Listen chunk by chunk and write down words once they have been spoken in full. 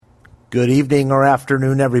Good evening or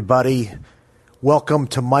afternoon, everybody. Welcome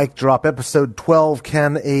to Mic Drop, episode 12.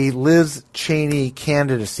 Can a Liz Cheney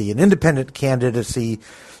candidacy, an independent candidacy,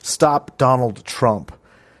 stop Donald Trump?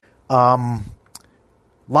 Lots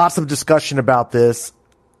of discussion about this.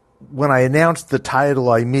 When I announced the title,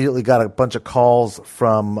 I immediately got a bunch of calls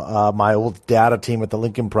from my old data team at the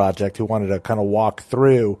Lincoln Project who wanted to kind of walk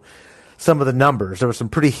through some of the numbers. There was some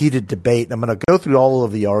pretty heated debate, and I'm going to go through all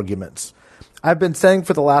of the arguments. I've been saying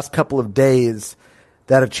for the last couple of days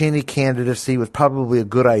that a Cheney candidacy was probably a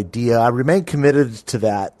good idea. I remain committed to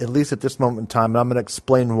that, at least at this moment in time, and I'm going to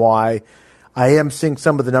explain why. I am seeing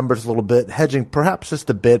some of the numbers a little bit, hedging perhaps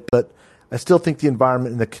just a bit, but I still think the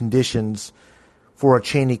environment and the conditions for a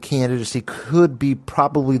Cheney candidacy could be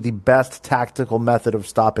probably the best tactical method of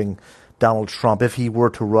stopping Donald Trump if he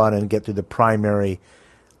were to run and get through the primary.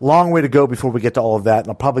 Long way to go before we get to all of that, and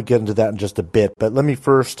I'll probably get into that in just a bit. But let me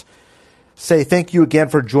first say thank you again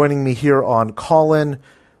for joining me here on Call-In.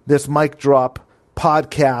 This Mic Drop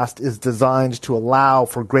podcast is designed to allow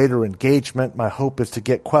for greater engagement. My hope is to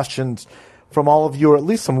get questions from all of you, or at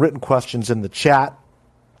least some written questions in the chat.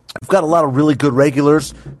 I've got a lot of really good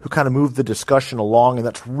regulars who kind of move the discussion along, and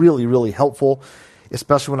that's really, really helpful,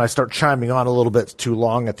 especially when I start chiming on a little bit too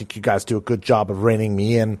long. I think you guys do a good job of reining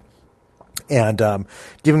me in and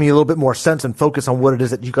giving me a little bit more sense and focus on what it is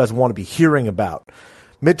that you guys want to be hearing about.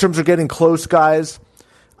 Midterms are getting close, guys,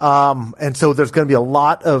 and so there's going to be a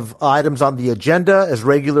lot of items on the agenda. As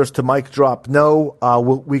regulars to Mic Drop know,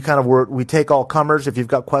 we take all comers. If you've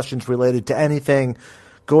got questions related to anything,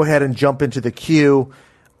 go ahead and jump into the queue,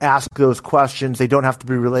 ask those questions. They don't have to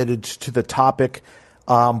be related to the topic,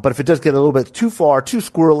 but if it does get a little bit too far, too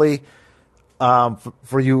squirrely,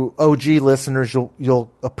 for you OG listeners,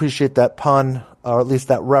 you'll appreciate that pun, or at least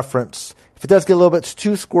that reference. If it does get a little bit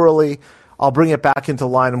too squirrely, I'll bring it back into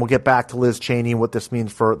line, and we'll get back to Liz Cheney and what this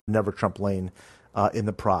means for the Never Trump lane in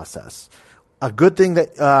the process. A good thing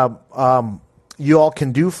that you all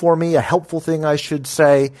can do for me, a helpful thing I should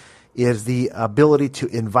say, is the ability to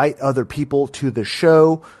invite other people to the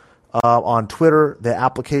show on Twitter. The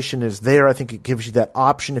application is there. I think it gives you that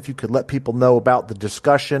option. If you could let people know about the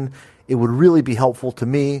discussion, it would really be helpful to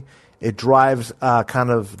me. It drives kind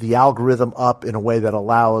of the algorithm up in a way that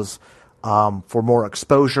allows for more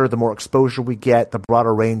exposure. The more exposure we get, the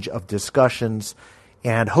broader range of discussions.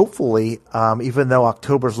 And hopefully, even though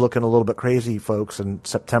October's looking a little bit crazy, folks, and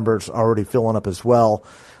September's already filling up as well,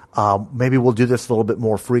 maybe we'll do this a little bit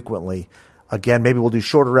more frequently. Again, maybe we'll do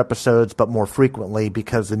shorter episodes, but more frequently,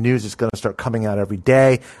 because the news is going to start coming out every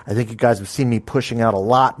day. I think you guys have seen me pushing out a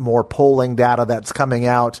lot more polling data that's coming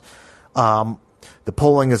out. The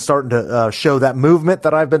polling is starting to show that movement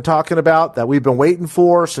that I've been talking about, that we've been waiting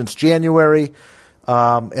for since January.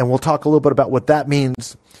 And we'll talk a little bit about what that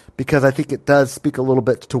means, because I think it does speak a little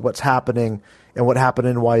bit to what's happening and what happened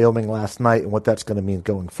in Wyoming last night and what that's going to mean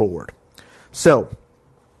going forward. So,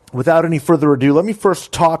 without any further ado, let me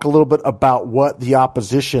first talk a little bit about what the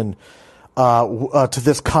opposition to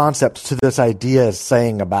this concept, to this idea, is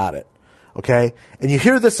saying about it. Okay? And you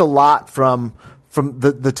hear this a lot from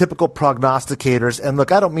the typical prognosticators. And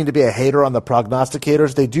look, I don't mean to be a hater on the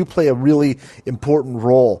prognosticators. They do play a really important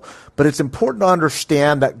role. But it's important to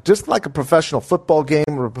understand that just like a professional football game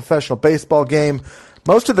or a professional baseball game,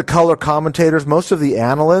 most of the color commentators, most of the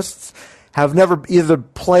analysts have never either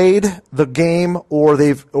played the game or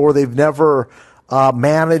they've never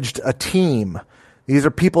managed a team. These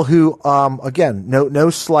are people who, again, no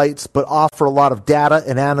slights, but offer a lot of data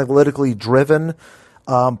and analytically driven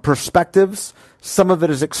perspectives. Some of it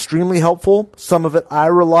is extremely helpful. Some of it I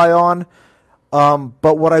rely on.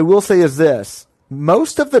 But what I will say is this.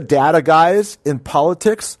 Most of the data guys in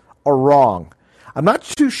politics are wrong. I'm not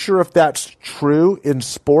too sure if that's true in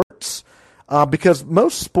sports, because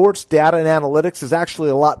most sports data and analytics is actually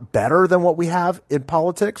a lot better than what we have in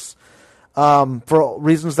politics, for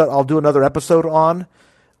reasons that I'll do another episode on.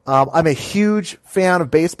 I'm a huge fan of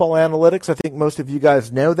baseball analytics. I think most of you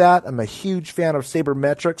guys know that. I'm a huge fan of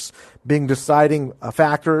sabermetrics being deciding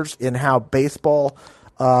factors in how baseball,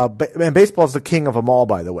 and baseball is the king of them all,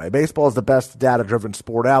 by the way. Baseball is the best data-driven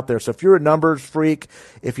sport out there. So if you're a numbers freak,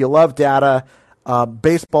 if you love data,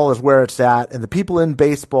 baseball is where it's at. And the people in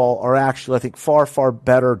baseball are actually, I think, far, far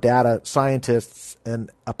better data scientists and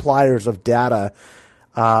appliers of data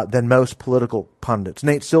than most political pundits.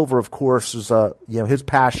 Nate Silver, of course, is his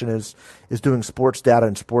passion is doing sports data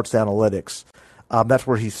and sports analytics. That's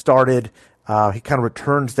where he started. He kind of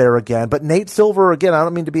returns there again. But Nate Silver, again, I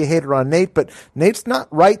don't mean to be a hater on Nate, but Nate's not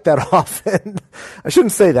right that often. I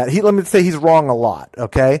shouldn't say that. Let me say he's wrong a lot,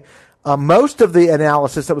 okay? Most of the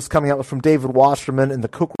analysis that was coming out was from David Wasserman in the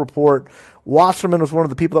Cook Report. Wasserman was one of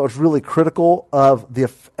the people that was really critical of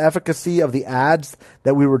the efficacy of the ads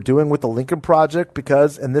that we were doing with the Lincoln Project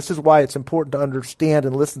because, and this is why it's important to understand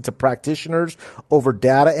and listen to practitioners over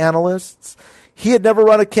data analysts, he had never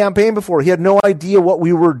run a campaign before. He had no idea what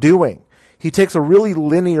we were doing. He takes a really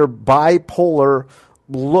linear, bipolar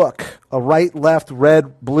look, a right, left,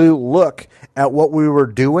 red, blue look at what we were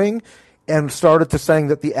doing, and started to saying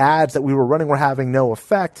that the ads that we were running were having no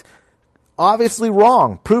effect. Obviously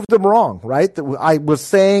wrong. Proved them wrong, right? That I was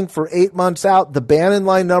saying for 8 months out, the Bannon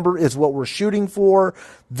line number is what we're shooting for.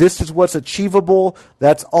 This is what's achievable.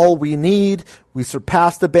 That's all we need. We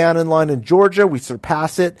surpassed the Bannon line in Georgia. We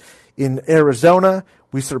surpass it in Arizona.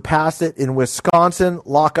 We surpass it in Wisconsin.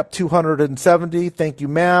 Lock up 270. Thank you,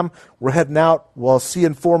 ma'am. We're heading out. We'll see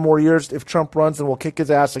in 4 more years if Trump runs, and we'll kick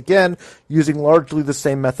his ass again using largely the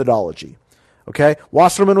same methodology. Okay?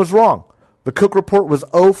 Wasserman was wrong. The Cook Report was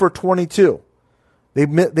 0 for 22.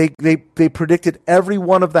 They predicted every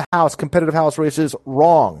one of the competitive House races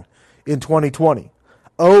wrong in 2020.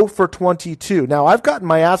 0 for 22. Now, I've gotten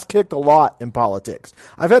my ass kicked a lot in politics.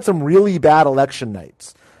 I've had some really bad election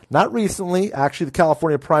nights. Not recently, actually the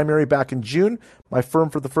California primary back in June, my firm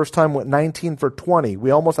for the first time went 19 for 20.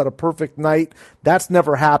 We almost had a perfect night. That's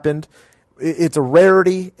never happened. It's a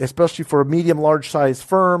rarity, especially for a medium, large size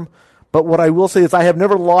firm. But what I will say is I have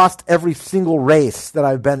never lost every single race that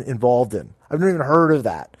I've been involved in. I've never even heard of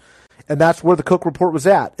that. And that's where the Cook Report was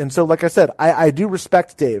at. And so, like I said, I do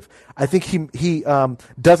respect Dave. I think he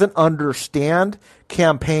doesn't understand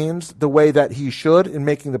campaigns the way that he should in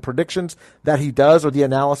making the predictions that he does or the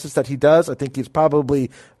analysis that he does. I think he's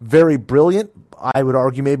probably very brilliant. I would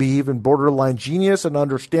argue maybe even borderline genius in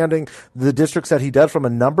understanding the districts that he does from a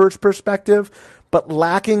numbers perspective, but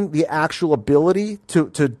lacking the actual ability to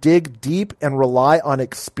dig deep and rely on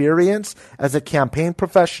experience as a campaign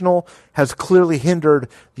professional has clearly hindered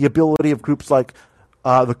the ability of groups like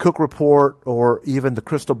the Cook Report or even the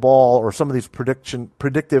Crystal Ball or some of these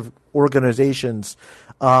predictive organizations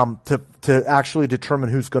to actually determine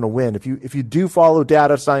who's going to win. If you do follow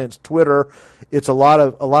data science Twitter, it's a lot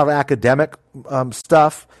of academic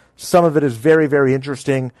stuff. Some of it is very, very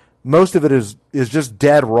interesting. Most of it is just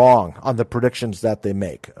dead wrong on the predictions that they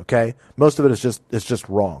make. Okay, most of it is just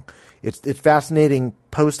wrong. It's fascinating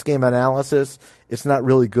post game analysis. It's not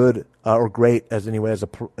really good or great as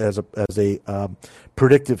a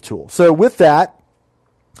predictive tool. So with that,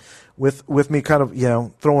 with me kind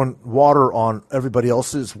of throwing water on everybody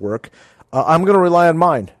else's work, I'm going to rely on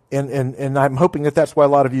mine, and I'm hoping that's why a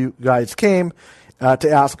lot of you guys came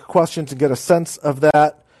to ask questions and get a sense of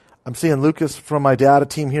that. I'm seeing Lucas from my data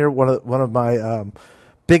team here, one of my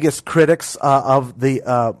biggest critics of the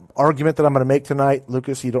argument that I'm going to make tonight.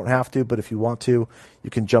 Lucas, you don't have to, but if you want to, you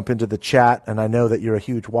can jump into the chat. And I know that you're a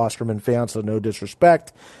huge Wasserman fan, so no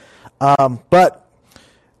disrespect. But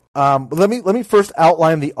let me first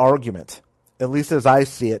outline the argument, at least as I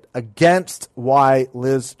see it, against why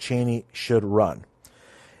Liz Cheney should run.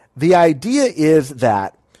 The idea is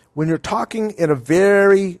that when you're talking in a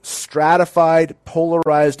very stratified,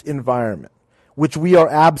 polarized environment, which we are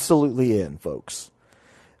absolutely in, folks,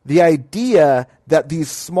 the idea that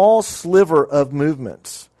these small sliver of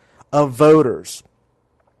movements of voters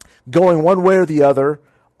going one way or the other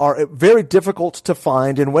are very difficult to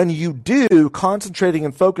find, and when you do, concentrating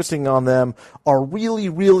and focusing on them are really,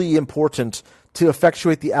 really important to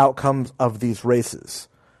effectuate the outcomes of these races,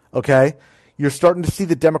 okay? You're starting to see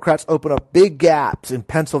the Democrats open up big gaps in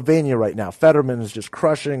Pennsylvania right now. Fetterman is just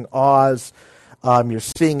crushing Oz. You're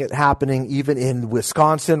seeing it happening even in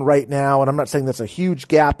Wisconsin right now. And I'm not saying that's a huge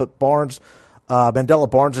gap, but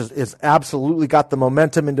Mandela Barnes is absolutely got the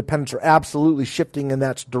momentum. Independents are absolutely shifting in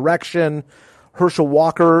that direction. Herschel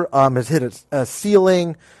Walker has hit a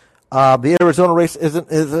ceiling. The Arizona race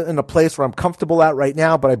isn't in a place where I'm comfortable at right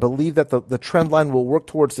now, but I believe that the trend line will work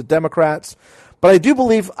towards the Democrats. But I do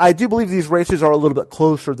believe these races are a little bit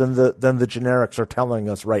closer than the generics are telling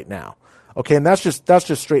us right now. Okay, and that's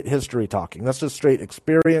just straight history talking. That's just straight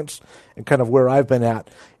experience and kind of where I've been at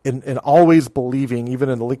in always believing, even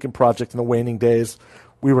in the Lincoln Project in the waning days,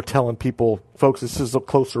 we were telling people, folks, this is a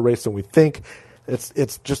closer race than we think.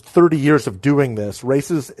 It's just 30 years of doing this.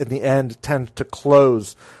 Races in the end tend to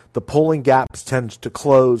close. The polling gaps tend to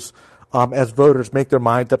close as voters make their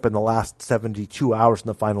mind up in the last 72 hours and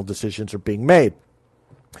the final decisions are being made.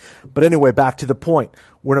 But anyway, back to the point.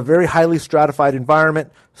 We're in a very highly stratified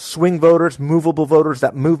environment. Swing voters, movable voters,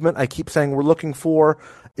 that movement I keep saying we're looking for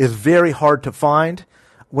is very hard to find.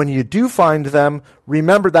 When you do find them,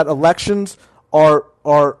 remember that elections are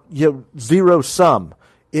zero sum.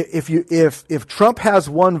 If Trump has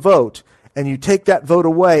one vote and you take that vote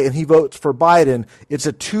away and he votes for Biden, it's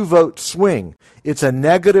a 2-vote swing. It's a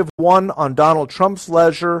 -1 on Donald Trump's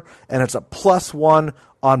ledger, and it's a +1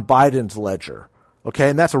 on Biden's ledger. Okay,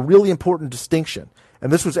 and that's a really important distinction.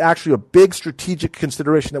 And this was actually a big strategic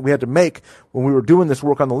consideration that we had to make when we were doing this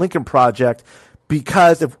work on the Lincoln Project,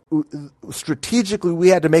 because if strategically we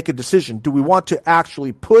had to make a decision. Do we want to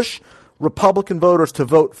actually push Republican voters to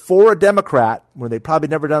vote for a Democrat when they've probably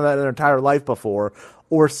never done that in their entire life before,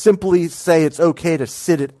 or simply say it's okay to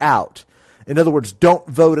sit it out? In other words, don't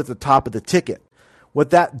vote at the top of the ticket. What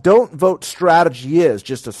that don't vote strategy is,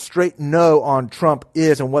 just a straight no on Trump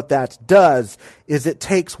is, and what that does is it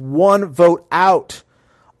takes one vote out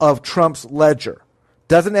of Trump's ledger.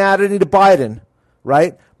 Doesn't add any to Biden,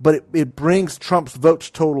 right? But it brings Trump's votes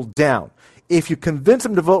total down. If you convince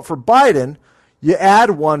him to vote for Biden, you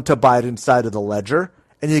add one to Biden's side of the ledger,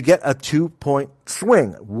 and you get a 2-point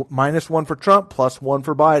swing, -1 for Trump, +1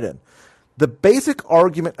 for Biden. The basic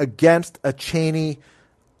argument against a Cheney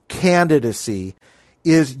candidacy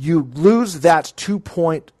is you lose that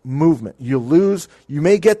 2-point movement. You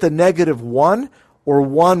may get the -1 or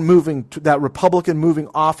one moving, that Republican moving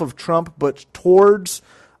off of Trump but towards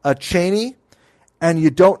a Cheney, and you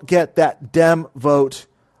don't get that Dem vote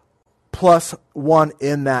 +1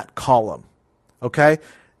 in that column. Okay?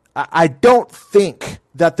 I don't think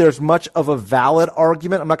that there's much of a valid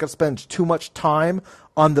argument. I'm not going to spend too much time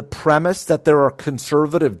on the premise that there are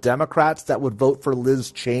conservative Democrats that would vote for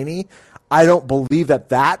Liz Cheney. I don't believe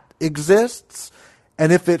that exists.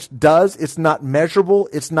 And if it does, it's not measurable,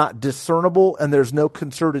 it's not discernible, and there's no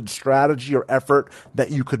concerted strategy or effort that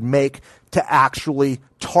you could make to actually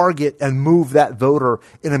target and move that voter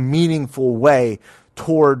in a meaningful way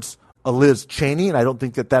towards a Liz Cheney. And I don't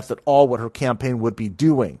think that that's at all what her campaign would be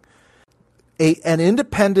doing. An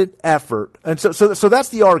independent effort, and so that's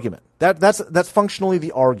the argument. That's functionally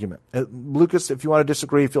the argument. Lucas, if you want to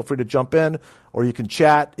disagree, feel free to jump in, or you can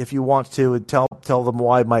chat if you want to and tell them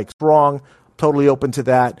why Mike's wrong. Totally open to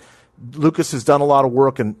that. Lucas has done a lot of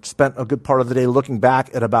work and spent a good part of the day looking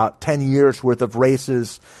back at about 10 years worth of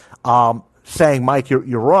races, saying, Mike,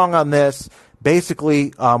 you're wrong on this.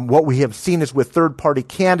 Basically, what we have seen is with third-party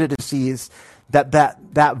candidacies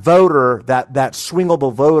that voter, that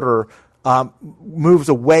swingable voter, moves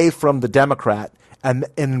away from the Democrat, and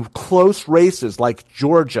in close races like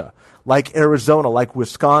Georgia, like Arizona, like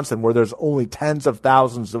Wisconsin, where there's only tens of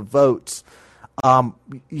thousands of votes, a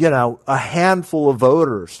handful of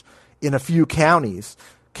voters in a few counties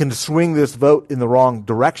can swing this vote in the wrong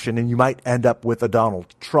direction, and you might end up with a Donald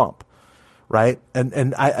Trump, right? And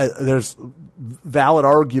there's valid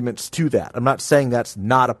arguments to that. I'm not saying that's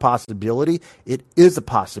not a possibility. It is a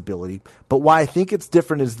possibility. But why I think it's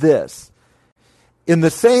different is this. In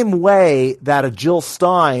the same way that a Jill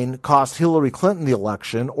Stein cost Hillary Clinton the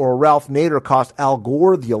election, or a Ralph Nader cost Al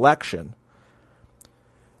Gore the election,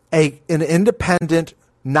 an independent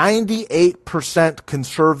 98%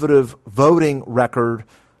 conservative voting record,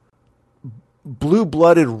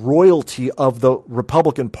 blue-blooded royalty of the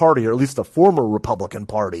Republican Party, or at least the former Republican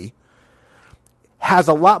Party, has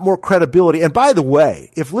a lot more credibility. And by the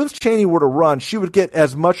way, if Liz Cheney were to run, she would get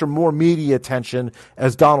as much or more media attention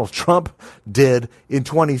as Donald Trump did in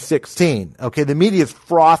 2016. Okay, the media is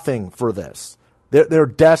frothing for this. They're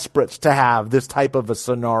desperate to have this type of a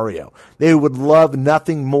scenario. They would love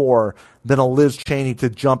nothing more than a Liz Cheney to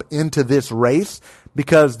jump into this race,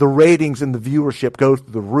 because the ratings and the viewership go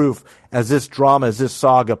through the roof as this drama, as this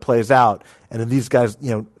saga plays out. And then these guys,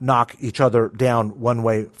 knock each other down one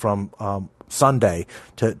way from Sunday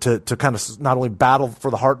to kind of not only battle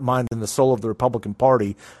for the heart, mind, and the soul of the Republican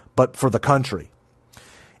Party, but for the country.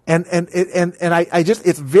 And I just,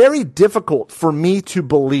 it's very difficult for me to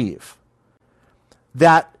believe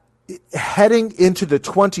that heading into the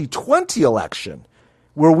 2020 election,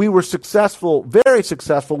 where we were successful, very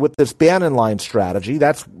successful with this Bannon line strategy,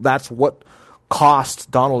 that's what cost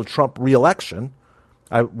Donald Trump re-election.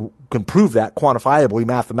 I can prove that quantifiably,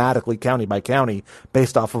 mathematically, county by county,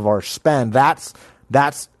 based off of our spend. That's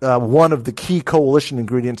one of the key coalition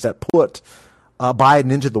ingredients that put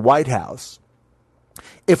Biden into the White House.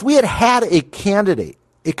 If we had a candidate,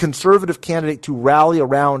 a conservative candidate to rally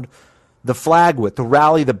around the flag with, to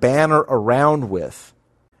rally the banner around with,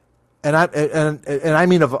 and I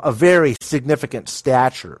mean of a very significant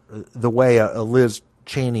stature, the way a Liz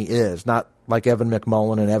Cheney is, not like Evan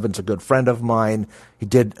McMullin, and Evan's a good friend of mine. He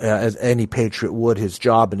did, as any patriot would, his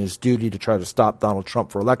job and his duty to try to stop Donald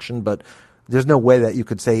Trump for election, but there's no way that you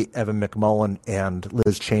could say Evan McMullin and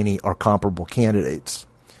Liz Cheney are comparable candidates.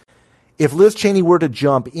 if Liz Cheney were to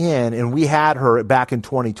jump in and we had her back in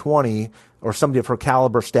 2020 or somebody of her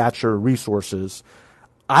caliber, stature, resources,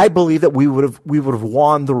 I believe that we would have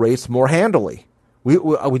won the race more handily. We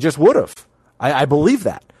just would have. I believe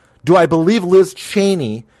that. Do I believe Liz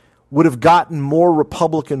Cheney would have gotten more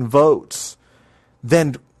Republican votes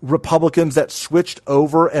than Republicans that switched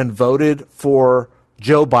over and voted for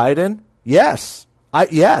Joe Biden? Yes.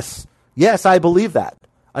 Yes, I believe that.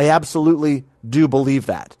 I absolutely do believe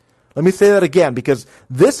that. Let me say that again, because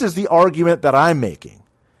this is the argument that I'm making.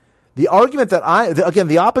 The argument that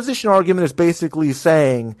the opposition argument is basically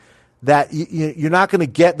saying that you're not going to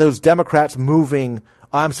get those Democrats moving.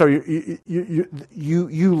 I'm sorry,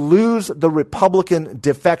 you lose the Republican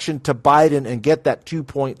defection to Biden and get that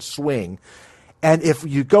 2-point swing. And if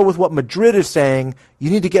you go with what Madrid is saying, you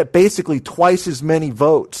need to get basically twice as many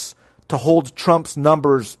votes to hold Trump's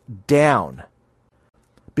numbers down.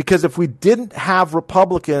 Because if we didn't have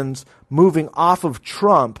Republicans moving off of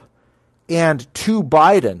Trump and to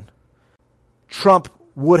Biden, Trump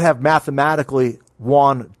would have mathematically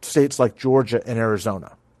won states like Georgia and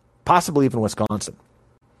Arizona, possibly even Wisconsin.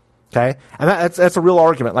 Okay? And that's a real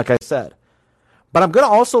argument, like I said. But I'm going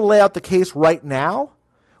to also lay out the case right now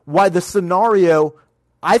why the scenario,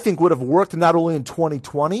 I think, would have worked not only in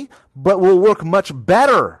 2020, but will work much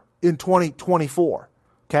better in 2024.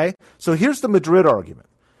 Okay? So here's the Madrid argument.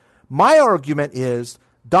 My argument is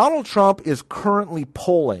Donald Trump is currently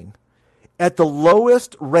polling at the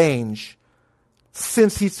lowest range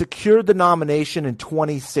since he secured the nomination in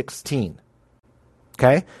 2016.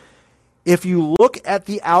 Okay? If you look at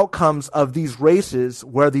the outcomes of these races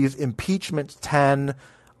where these impeachment 10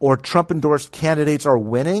 or Trump-endorsed candidates are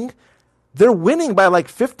winning, they're winning by like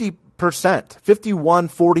 50%,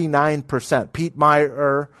 51-49%. Pete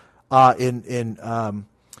Meyer in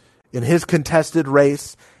his contested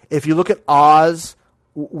race. If you look at Oz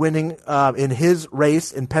winning in his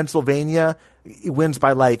race in Pennsylvania, he wins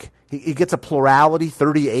by like, he gets a plurality,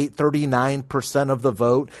 38-39% of the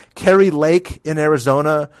vote. Kerry Lake in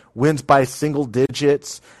Arizona wins by single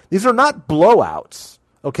digits. These are not blowouts,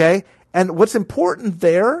 okay? And what's important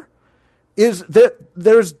there is that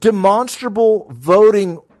there's demonstrable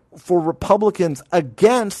voting for Republicans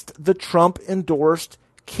against the Trump-endorsed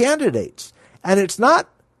candidates. And it's not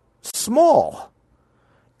small.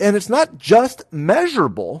 And it's not just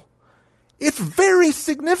measurable. It's very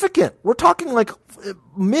significant. We're talking like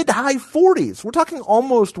mid-high 40s. We're talking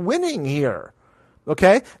almost winning here.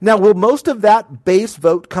 Okay? Now, will most of that base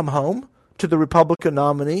vote come home to the Republican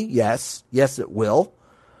nominee? Yes. Yes, it will.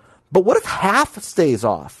 But what if half stays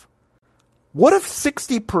off? What if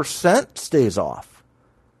 60% stays off?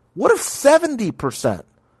 What if 70%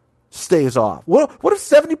 stays off? What if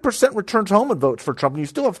 70% returns home and votes for Trump and you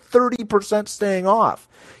still have 30% staying off?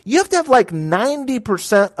 You have to have like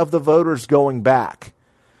 90% of the voters going back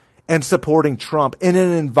and supporting Trump in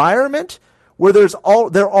an environment where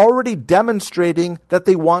they're already demonstrating that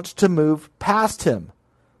they want to move past him.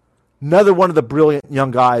 Another one of the brilliant young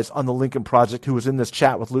guys on the Lincoln Project who was in this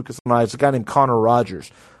chat with Lucas and I is a guy named Connor Rogers.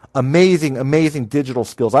 Amazing, amazing digital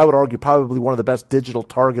skills. I would argue probably one of the best digital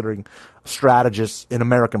targeting strategists in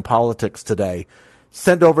American politics today.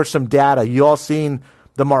 Send over some data. You all seen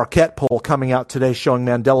the Marquette poll coming out today showing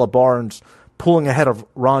Mandela Barnes pulling ahead of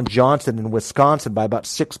Ron Johnson in Wisconsin by about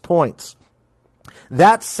 6 points.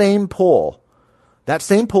 That same poll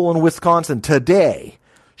in Wisconsin today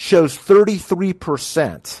shows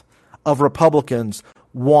 33% of Republicans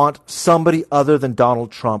want somebody other than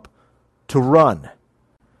Donald Trump to run.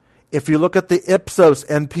 If you look at the Ipsos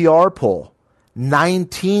NPR poll,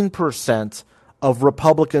 19% of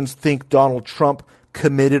Republicans think Donald Trump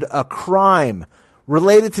committed a crime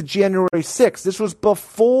related to January 6th. This was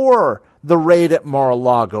before the raid at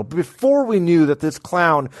Mar-a-Lago, before we knew that this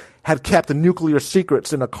clown had kept the nuclear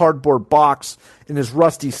secrets in a cardboard box in his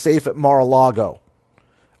rusty safe at Mar-a-Lago.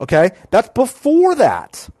 Okay? That's before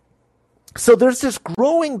that. So there's this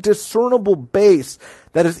growing discernible base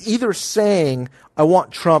that is either saying, I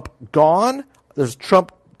want Trump gone, there's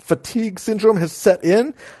Trump fatigue syndrome has set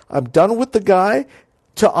in, I'm done with the guy,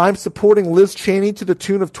 to I'm supporting Liz Cheney to the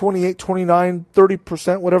tune of 28, 29,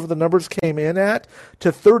 30%, whatever the numbers came in at,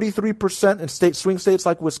 to 33% in swing states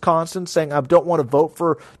like Wisconsin saying I don't want to vote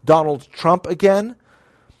for Donald Trump again.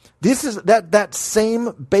 This is that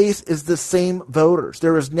same base is the same voters.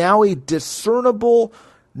 There is now a discernible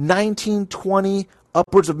 19, 20,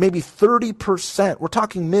 upwards of maybe 30%. We're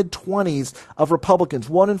talking mid-20s of Republicans.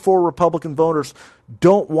 1 in 4 Republican voters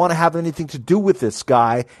don't want to have anything to do with this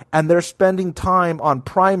guy, and they're spending time on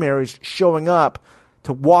primaries showing up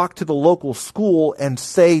to walk to the local school and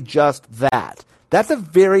say just that. That's a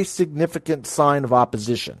very significant sign of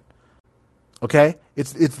opposition. Okay?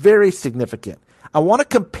 It's very significant. I want to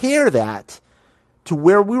compare that to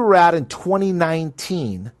where we were at in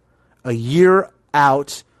 2019, a year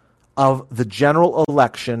out of the general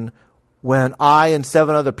election, when I and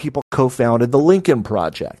 7 other people co-founded the Lincoln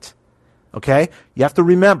Project. Okay? You have to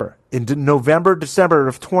remember, in November, December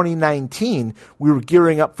of 2019, we were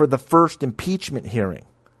gearing up for the first impeachment hearing.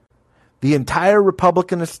 The entire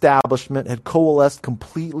Republican establishment had coalesced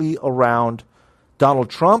completely around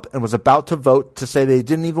Donald Trump and was about to vote to say they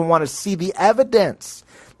didn't even want to see the evidence.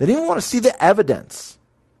 They didn't even want to see the evidence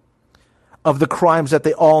of the crimes that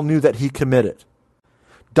they all knew that he committed.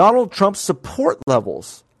 Donald Trump's support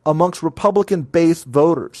levels amongst Republican-based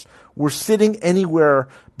voters were sitting anywhere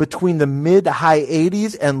between the mid to high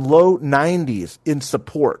 80s and low 90s in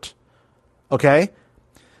support. Okay?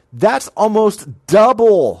 That's almost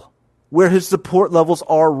double where his support levels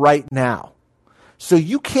are right now. So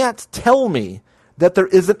you can't tell me that there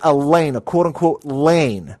isn't a lane, a quote-unquote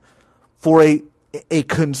lane, for a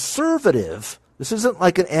conservative. This isn't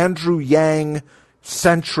like an Andrew Yang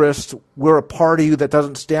centrist. We're a party that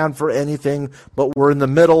doesn't stand for anything, but we're in the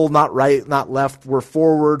middle, not right, not left, we're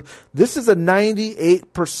forward. This is a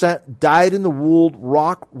 98% dyed-in-the-wool,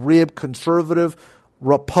 rock-ribbed conservative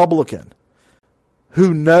Republican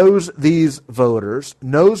who knows these voters,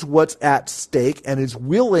 knows what's at stake, and is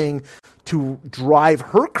willing to drive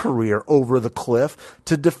her career over the cliff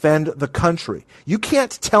to defend the country. You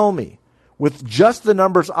can't tell me with just the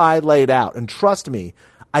numbers I laid out, and trust me,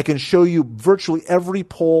 I can show you virtually every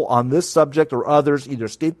poll on this subject or others, either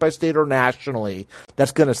state by state or nationally,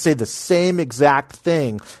 that's going to say the same exact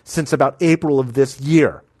thing since about April of this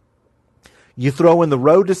year. You throw in the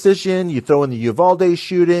Roe decision, you throw in the Uvalde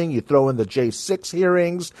shooting, you throw in the J6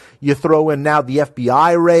 hearings, you throw in now the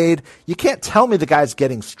FBI raid. You can't tell me the guy's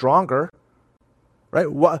getting stronger. Right?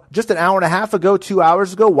 Just an hour and a half ago, 2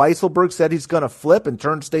 hours ago, Weisselberg said he's going to flip and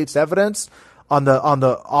turn state's evidence on the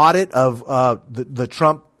audit of the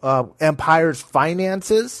Trump empire's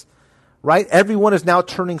finances. Right? Everyone is now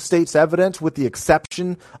turning state's evidence with the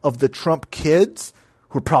exception of the Trump kids,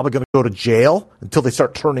 who are probably going to go to jail until they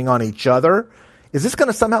start turning on each other. Is this going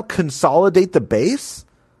to somehow consolidate the base?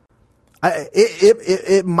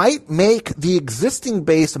 It might make the existing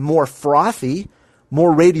base more frothy,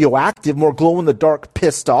 more radioactive, more glow-in-the-dark,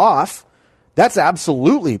 pissed off. That's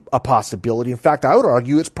absolutely a possibility. In fact, I would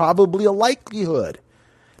argue it's probably a likelihood.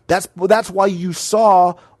 That's why you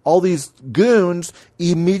saw all these goons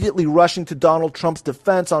immediately rushing to Donald Trump's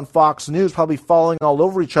defense on Fox News, probably falling all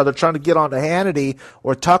over each other, trying to get onto Hannity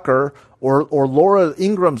or Tucker or Laura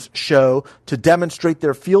Ingram's show to demonstrate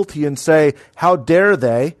their fealty and say, how dare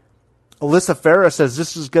they? Alyssa Farah says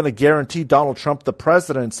this is going to guarantee Donald Trump the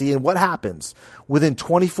presidency. And what happens? Within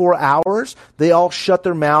 24 hours, they all shut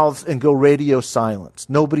their mouths and go radio silence.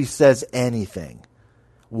 Nobody says anything.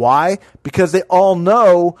 Why? Because they all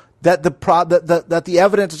know that the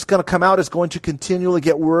evidence that's going to come out is going to continually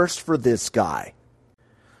get worse for this guy.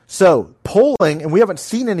 So polling, and we haven't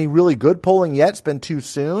seen any really good polling yet. It's been too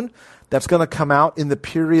soon. That's going to come out in the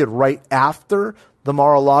period right after the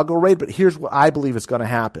Mar-a-Lago raid. But here's what I believe is going to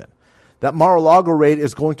happen. That Mar-a-Lago raid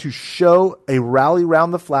is going to show a rally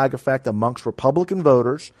around the flag effect amongst Republican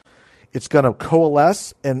voters. It's going to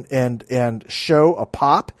coalesce and show a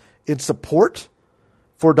pop in support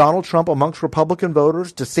for Donald Trump amongst Republican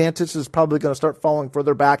voters. DeSantis is probably going to start falling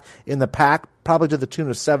further back in the pack, probably to the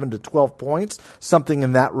tune of 7 to 12 points, something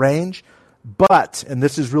in that range. But, and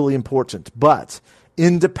this is really important, but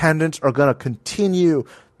independents are going to continue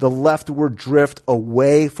the leftward drift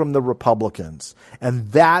away from the Republicans.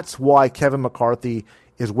 And that's why Kevin McCarthy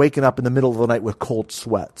is waking up in the middle of the night with cold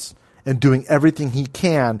sweats and doing everything he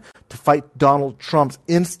can to fight Donald Trump's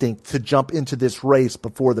instinct to jump into this race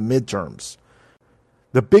before the midterms.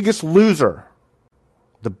 The biggest loser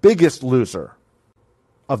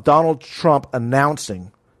of Donald Trump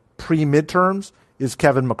announcing pre-midterms is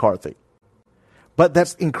Kevin McCarthy. But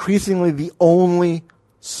that's increasingly the only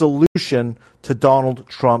solution to Donald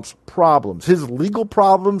Trump's problems. His legal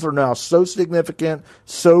problems are now so significant,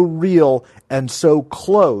 so real, and so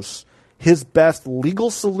close. His best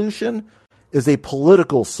legal solution is a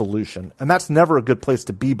political solution. And that's never a good place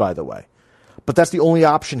to be, by the way. But that's the only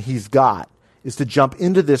option he's got, is to jump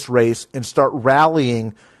into this race and start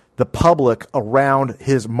rallying the public around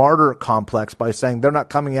his martyr complex by saying, they're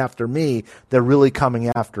not coming after me, they're really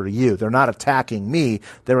coming after you. They're not attacking me,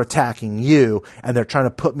 they're attacking you, and they're trying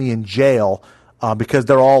to put me in jail because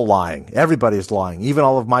they're all lying. Everybody's lying. Even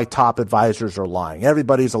all of my top advisors are lying.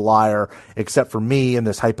 Everybody's a liar except for me and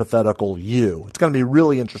this hypothetical you. It's going to be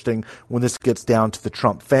really interesting when this gets down to the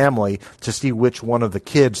Trump family to see which one of the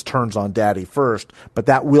kids turns on daddy first, but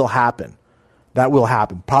that will happen. That will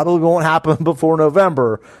happen. Probably won't happen before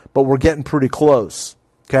November, but we're getting pretty close.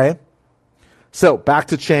 Okay? So back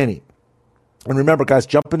to Cheney. And remember, guys,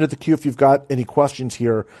 jump into the queue if you've got any questions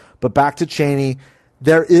here. But back to Cheney.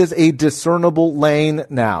 There is a discernible lane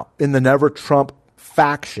now in the Never Trump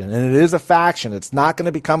faction. And it is a faction. It's not going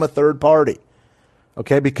to become a third party.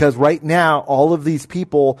 Okay? Because right now, all of these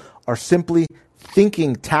people are simply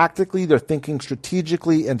thinking tactically, they're thinking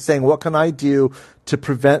strategically and saying, what can I do to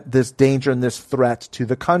prevent this danger and this threat to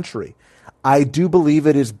the country? I do believe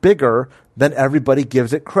it is bigger than everybody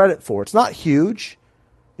gives it credit for. It's not huge.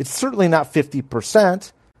 It's certainly not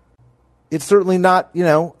 50%. It's certainly not,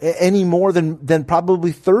 any more than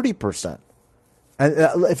probably 30%. And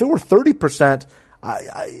if it were 30%,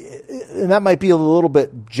 and that might be a little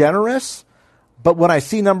bit generous, but when I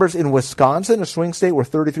see numbers in Wisconsin, a swing state where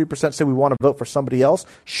 33% say we want to vote for somebody else,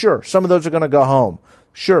 sure, some of those are going to go home.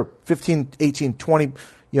 Sure, 15, 18, 20,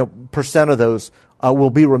 percent of those will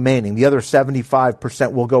be remaining. The other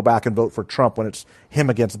 75% will go back and vote for Trump when it's him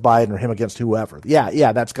against Biden or him against whoever.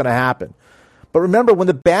 Yeah, that's going to happen. But remember, when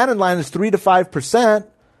the Bannon line is 3 to 5%,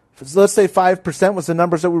 let's say 5% was the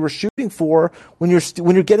numbers that we were shooting for. When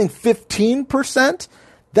you're getting 15%,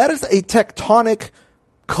 that is a tectonic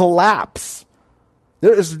collapse.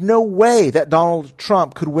 There is no way that Donald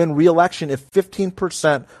Trump could win re-election if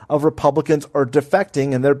 15% of Republicans are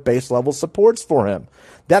defecting in their base level supports for him.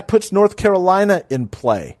 That puts North Carolina in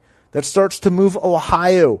play. That starts to move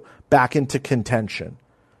Ohio back into contention.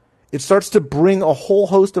 It starts to bring a whole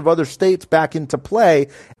host of other states back into play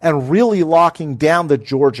and really locking down the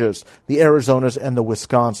Georgias, the Arizonas, and the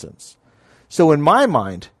Wisconsins. So in my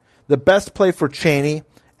mind, the best play for Cheney,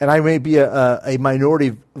 and I may be a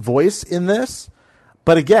minority voice in this,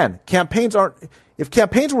 but again, if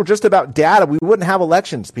campaigns were just about data, we wouldn't have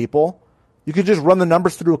elections, people. You could just run the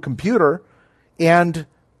numbers through a computer and,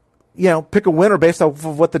 pick a winner based off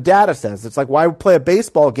of what the data says. It's like, why play a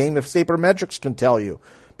baseball game if sabermetrics can tell you?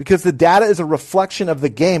 Because the data is a reflection of the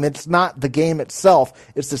game. It's not the game itself.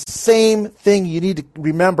 It's the same thing you need to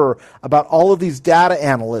remember about all of these data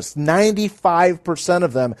analysts. 95%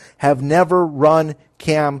 of them have never run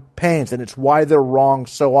campaigns, and it's why they're wrong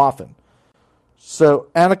so often. So,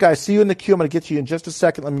 Annika, I see you in the queue. I'm going to get to you in just a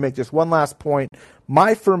second. Let me make this one last point.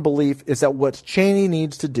 My firm belief is that what Cheney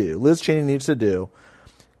needs to do, Liz Cheney needs to do,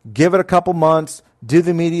 give it a couple months, do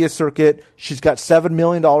the media circuit. She's got $7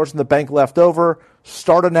 million in the bank left over.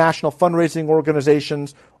 Start a national fundraising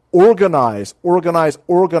organizations. Organize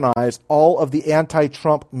all of the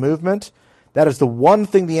anti-Trump movement. That is the one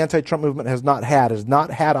thing the anti-Trump movement has not had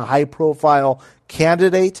a high-profile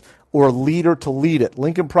candidate or leader to lead it.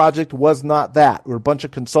 Lincoln Project was not that. We're a bunch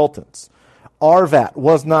of consultants. RVAT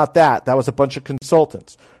was not that. That was a bunch of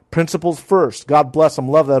consultants. Principles First, God bless them,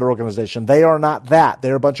 love that organization. They are not that.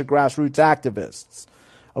 They're a bunch of grassroots activists.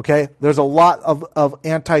 Okay? There's a lot of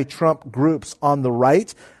anti-Trump groups on the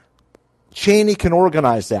right. Cheney can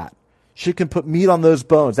organize that. She can put meat on those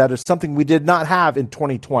bones. That is something we did not have in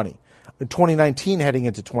 2020. In 2019 heading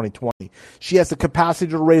into 2020. She has the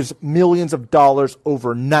capacity to raise millions of dollars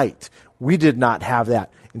overnight. We did not have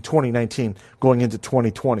that in 2019 going into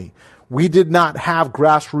 2020. We did not have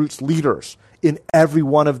grassroots leaders in every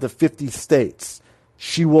one of the 50 states.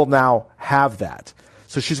 She will now have that.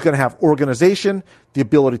 So she's going to have organization, the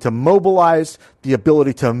ability to mobilize, the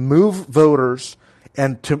ability to move voters,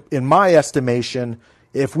 and to, in my estimation,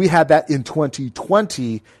 if we had that in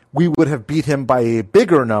 2020, we would have beat him by a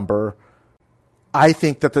bigger number. I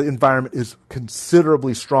think that the environment is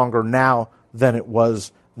considerably stronger now than it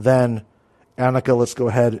was then. Annika, let's go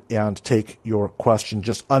ahead and take your question.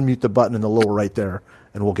 Just unmute the button in the lower right there,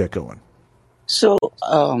 and we'll get going. So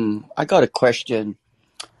I got a question.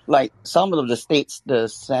 Like some of the states the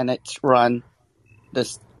Senate run,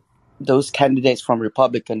 those candidates from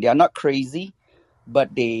Republican, they are not crazy,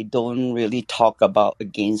 but they don't really talk about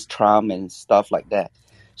against Trump and stuff like that.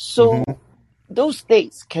 So those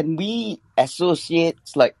states, can we associate,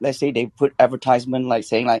 like, let's say they put advertisement like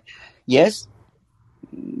saying like, yes,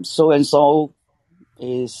 so-and-so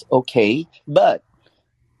is okay, but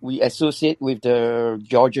we associate with the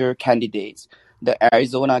Georgia candidates, the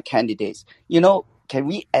Arizona candidates. Can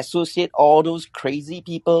we associate all those crazy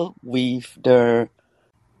people with the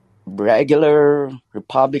regular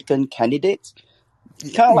Republican candidates?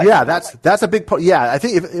 Yeah, that's a big part. Yeah, I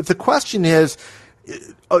think if the question is,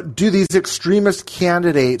 do these extremist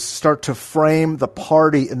candidates start to frame the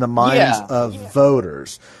party in the minds of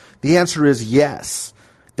voters? The answer is yes.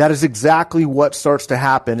 That is exactly what starts to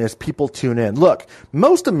happen as people tune in. Look,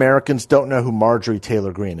 most Americans don't know who Marjorie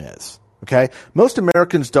Taylor Greene is. Okay? Most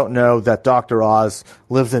Americans don't know that Dr. Oz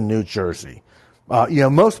lives in New Jersey.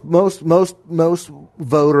 Most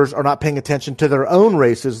voters are not paying attention to their own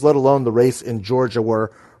races, let alone the race in Georgia,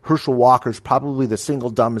 where Herschel Walker is probably the single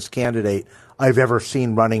dumbest candidate I've ever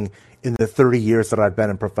seen running in the 30 years that I've been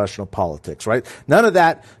in professional politics. Right? None of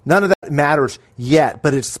that matters yet,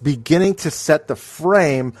 but it's beginning to set the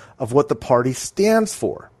frame of what the party stands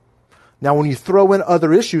for. Now, when you throw in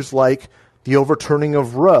other issues like the overturning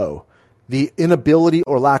of Roe, the inability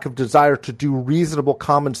or lack of desire to do reasonable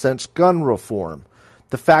common sense gun reform,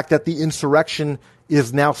 the fact that the insurrection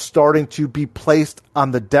is now starting to be placed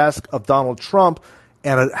on the desk of Donald Trump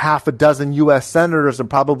and a half a dozen U.S. senators and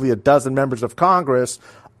probably a dozen members of Congress,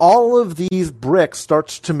 all of these bricks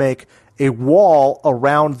starts to make a wall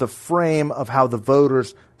around the frame of how the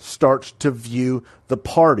voters start to view the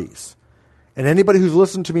parties. And anybody who's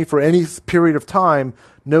listened to me for any period of time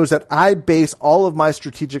knows that I base all of my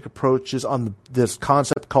strategic approaches on this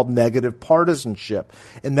concept called negative partisanship.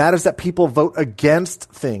 And that is that people vote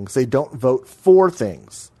against things. They don't vote for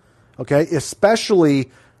things. Okay?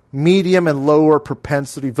 Especially medium and lower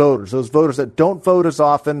propensity voters. Those voters that don't vote as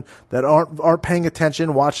often, that aren't paying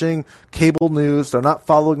attention, watching cable news, they're not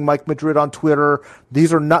following Mike Madrid on Twitter.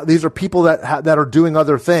 These are people that are doing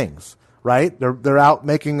other things. Right? They're out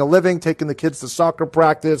making a living, taking the kids to soccer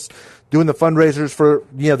practice, doing the fundraisers for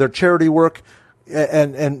their charity work,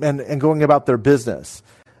 and going about their business.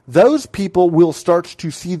 Those people will start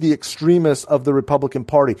to see the extremists of the Republican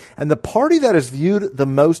Party, and the party that is viewed the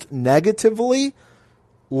most negatively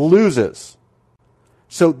loses.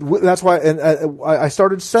 So that's why, and I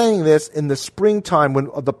started saying this in the springtime when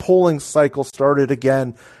the polling cycle started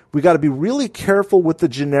again. We got to be really careful with the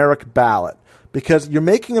generic ballot, because you're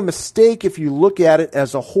making a mistake if you look at it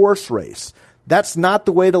as a horse race. That's not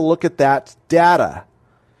the way to look at that data.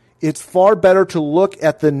 It's far better to look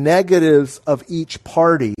at the negatives of each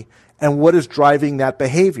party and what is driving that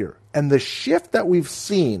behavior. And the shift that we've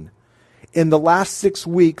seen in the last 6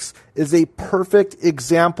 weeks is a perfect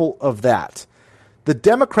example of that. The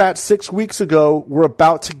Democrats 6 weeks ago were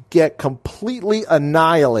about to get completely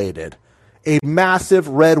annihilated. A massive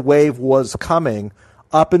red wave was coming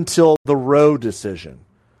up until the Roe decision.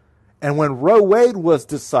 And when Roe Wade was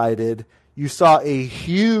decided, you saw a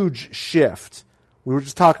huge shift. We were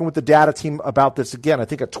just talking with the data team about this again. I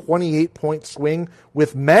think a 28-point swing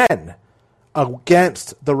with men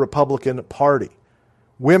against the Republican Party.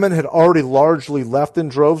 Women had already largely left in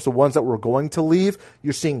droves, the ones that were going to leave.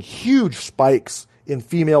 You're seeing huge spikes in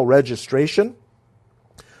female registration.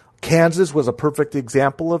 Kansas was a perfect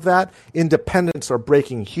example of that. Independents are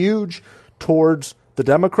breaking huge towards the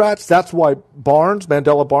Democrats. That's why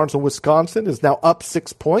Mandela Barnes in Wisconsin, is now up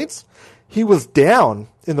 6 points. He was down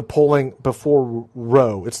in the polling before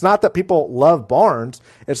Roe. It's not that people love Barnes.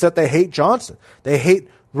 It's that they hate Johnson. They hate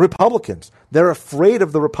Republicans. They're afraid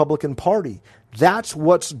of the Republican Party. That's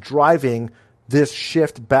what's driving this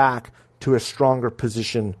shift back to a stronger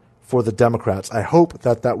position for the Democrats. I hope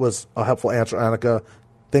that was a helpful answer, Annika.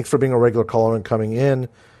 Thanks for being a regular caller and coming in.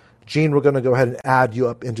 Gene, we're going to go ahead and add you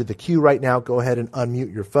up into the queue right now. Go ahead and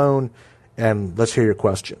unmute your phone, and let's hear your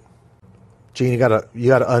question. Gene, you got to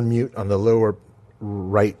unmute on the lower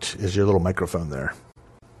right is your little microphone there.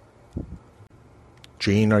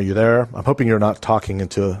 Gene, are you there? I'm hoping you're not talking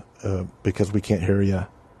into because we can't hear you.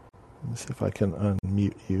 Let me see if I can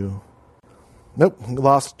unmute you. Nope,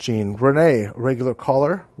 lost Gene. Renee, a regular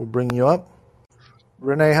caller, we'll bring you up.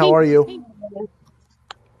 Renee, how are you?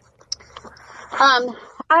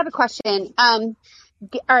 I have a question. All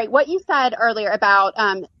right, what you said earlier about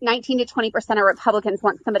 19 to 20% of Republicans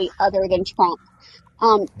want somebody other than Trump.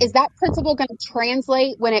 Is that principle going to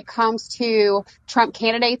translate when it comes to Trump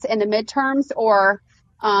candidates in the midterms, or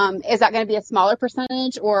is that going to be a smaller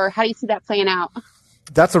percentage, or how do you see that playing out?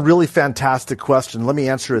 That's a really fantastic question. Let me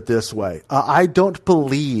answer it this way. I don't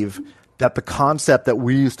believe that the concept that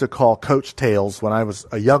we used to call coattails when I was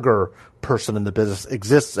a younger person in the business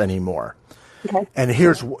exists anymore. Okay. And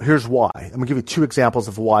here's why. I'm going to give you two examples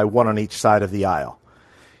of why, one on each side of the aisle.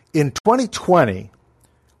 In 2020,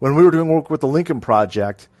 when we were doing work with the Lincoln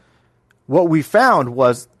Project, what we found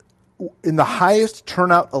was in the highest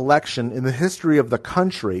turnout election in the history of the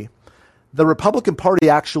country, the Republican Party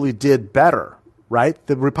actually did better, right?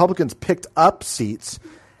 The Republicans picked up seats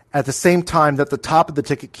at the same time that the top of the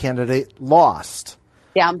ticket candidate lost.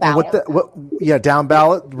 Down ballot. Down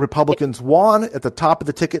ballot. Republicans won. At the top of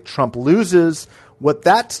the ticket, Trump loses. What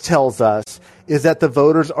that tells us is that the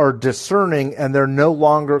voters are discerning and they're no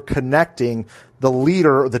longer connecting the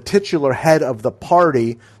leader, the titular head of the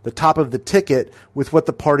party, the top of the ticket, with what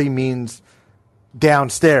the party means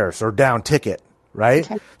downstairs or down ticket,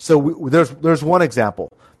 right? Okay. So there's one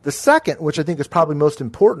example. The second, which I think is probably most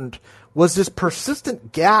important, was this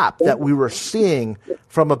persistent gap that we were seeing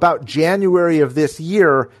from about January of this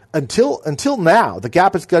year until now. The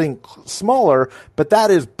gap is getting smaller, but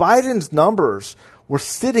that is Biden's numbers were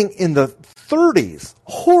sitting in the 30s,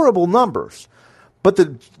 horrible numbers. But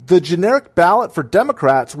the generic ballot for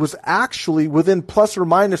Democrats was actually within plus or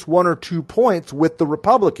minus 1 or 2 points with the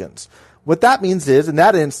Republicans. What that means is, in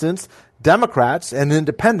that instance, Democrats and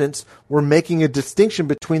independents were making a distinction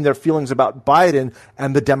between their feelings about Biden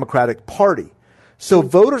and the Democratic Party. So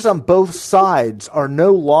voters on both sides are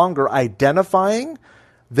no longer identifying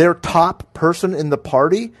their top person in the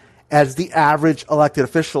party as the average elected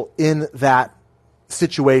official in that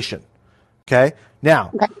situation. Okay?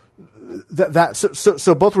 Now,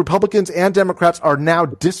 so both Republicans and Democrats are now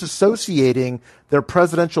disassociating their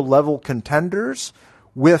presidential level contenders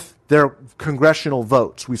with their congressional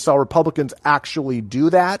votes. We saw Republicans actually do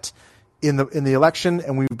that in the election,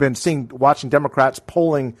 and we've been watching Democrats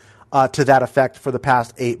polling to that effect for the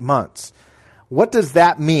past 8 months. What does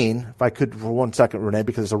that mean? If I could for 1 second, Renee,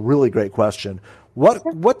 because it's a really great question.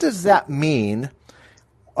 What does that mean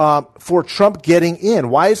for Trump getting in?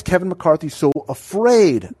 Why is Kevin McCarthy so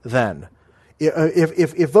afraid then?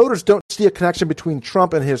 If voters don't see a connection between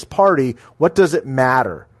Trump and his party, what does it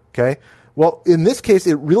matter? Okay. Well, in this case,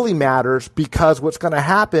 it really matters because what's going to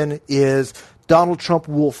happen is Donald Trump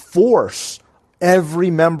will force every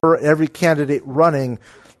member, every candidate running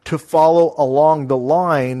to follow along the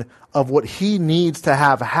line of what he needs to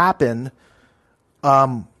have happen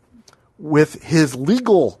with his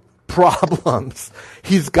legal problems.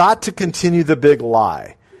 He's got to continue the big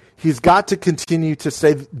lie. He's got to continue to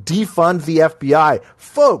say, defund the FBI.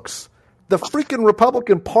 Folks, the freaking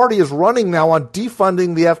Republican Party is running now on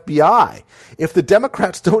defunding the FBI. If the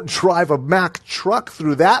Democrats don't drive a Mack truck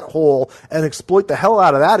through that hole and exploit the hell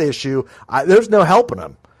out of that issue, there's no helping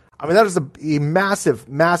them. I mean, that is a massive,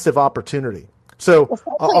 massive opportunity. So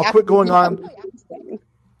I'll quit going on.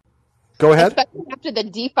 Go ahead. Especially after the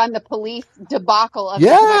defund the police debacle of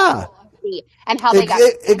and how they got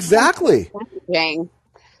exactly.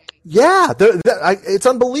 Yeah, it's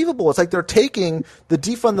unbelievable. It's like they're taking the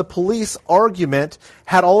defund the police argument,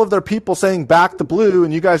 had all of their people saying back the blue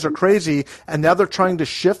and you guys are crazy, and now they're trying to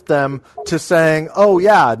shift them to saying, oh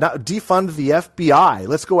yeah, now defund the FBI.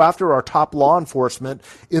 Let's go after our top law enforcement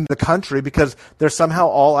in the country because they're somehow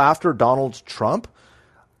all after Donald Trump.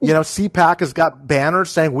 You know, CPAC has got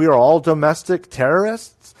banners saying we are all domestic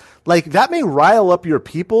terrorists. Like, that may rile up your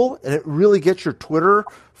people and it really gets your Twitter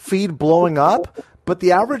feed blowing up. But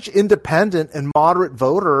the average independent and moderate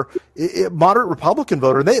voter, moderate Republican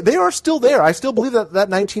voter, they are still there. I still believe that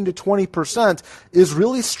 19 to 20% is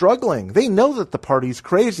really struggling. They know that the party's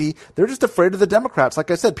crazy. They're just afraid of the Democrats.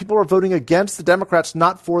 Like I said, people are voting against the Democrats,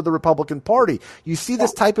 not for the Republican Party. You see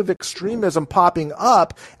this type of extremism popping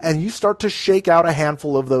up, and you start to shake out a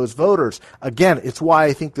handful of those voters. Again, it's why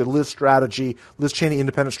I think the Liz Cheney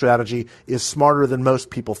independent strategy, is smarter than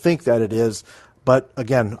most people think that it is. But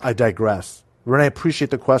again, I digress. Renee,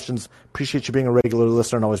 appreciate the questions. Appreciate you being a regular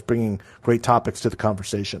listener and always bringing great topics to the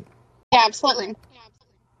conversation. Yeah, absolutely.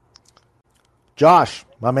 Josh,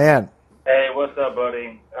 my man. Hey, what's up,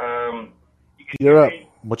 buddy? You're up.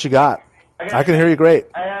 What you got? I can hear you great.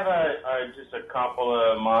 I have just a couple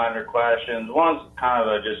of minor questions. One's kind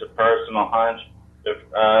of just a personal hunch.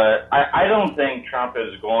 I don't think Trump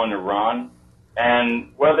is going to run,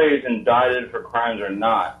 and whether he's indicted for crimes or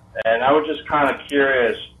not. And I was just kind of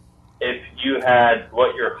curious if you had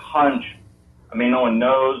what your hunch, I mean, no one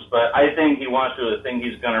knows, but I think he wants to think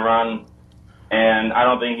he's going to run, and I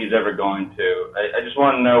don't think he's ever going to. I just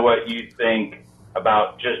want to know what you think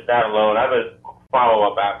about just that alone. I have a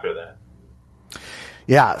follow-up after that.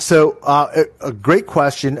 Yeah, so a great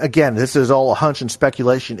question. Again, this is all a hunch and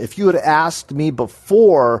speculation. If you had asked me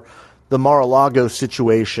before the Mar-a-Lago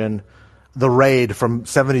situation, the raid from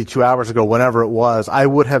 72 hours ago, whenever it was, I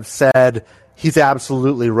would have said he's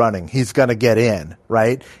absolutely running. He's going to get in,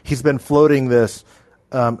 right? He's been floating this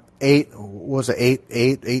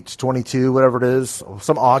 8/22, whatever it is,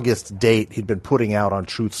 some August date he'd been putting out on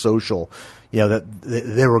Truth Social, that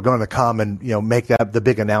they were going to come and, make that the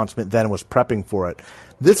big announcement, then was prepping for it.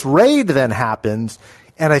 This raid then happens,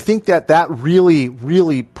 and I think that really,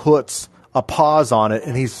 really puts a pause on it,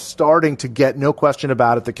 and he's starting to get, no question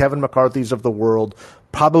about it, the Kevin McCarthy's of the world,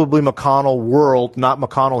 probably McConnell world, not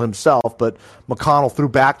McConnell himself, but McConnell through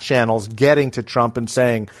back channels getting to Trump and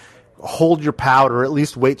saying, hold your powder, at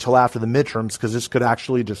least wait till after the midterms because this could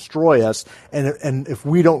actually destroy us. And if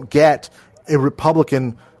we don't get a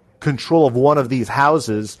Republican control of one of these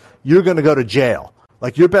houses, you're going to go to jail.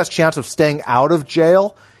 Like, your best chance of staying out of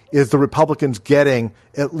jail is the Republicans getting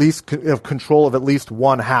at least control of at least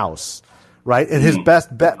one house, right? And his best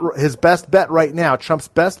bet right now, Trump's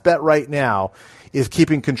best bet right now, is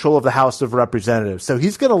keeping control of the House of Representatives. So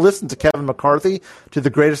he's going to listen to Kevin McCarthy to the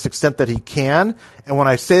greatest extent that he can. And when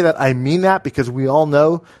I say that, I mean that because we all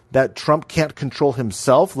know that Trump can't control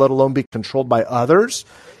himself, let alone be controlled by others.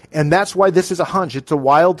 And that's why this is a hunch. It's a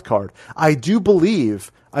wild card. I do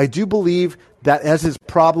believe that as his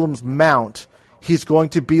problems mount, he's going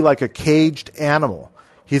to be like a caged animal.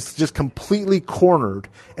 He's just completely cornered,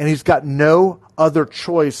 and he's got no other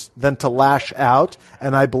choice than to lash out,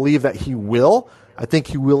 and I believe that he will. I think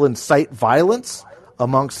he will incite violence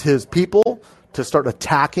amongst his people to start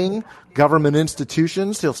attacking government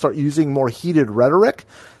institutions. He'll start using more heated rhetoric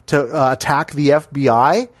to attack the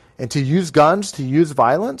FBI and to use guns, to use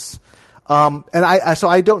violence. So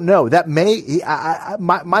I don't know. That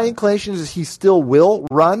my inclination is he still will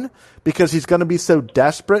run because he's going to be so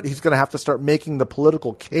desperate. He's going to have to start making the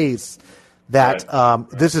political case that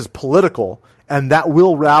this is political, and that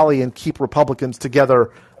will rally and keep Republicans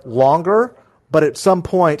together longer. But at some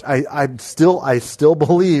point, I still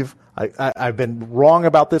believe I've been wrong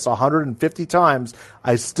about this 150 times.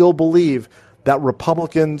 I still believe that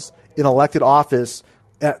Republicans in elected office,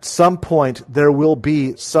 at some point, there will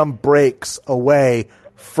be some breaks away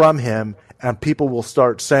from him, and people will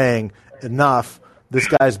start saying, enough, this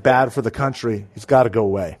guy's bad for the country. He's got to go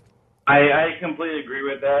away. I completely agree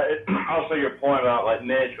with that. Also, your point about like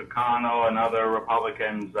Mitch McConnell and other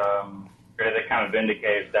Republicans, that kind of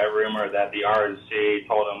vindicates that rumor that the RNC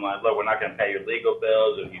told him, like, look, we're not going to pay your legal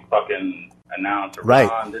bills if you fucking announce a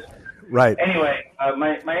run. Right. Anyway,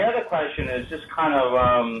 my other question is just kind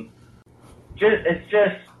of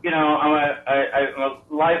you know, I'm a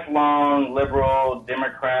lifelong liberal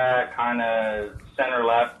Democrat, kind of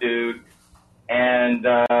center-left dude. And,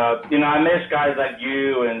 you know, I miss guys like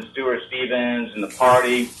you and Stuart Stevens and the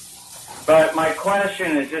party. But my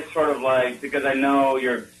question is just sort of like, because I know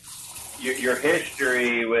your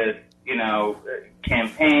history with, you know,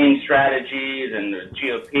 campaign strategies and the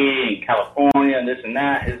GOP in California and this and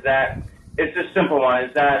that, is that, it's a simple one,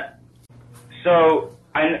 is that, so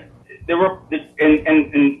Liz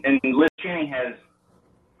Cheney has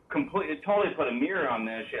totally put a mirror on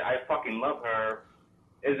this shit. I fucking love her.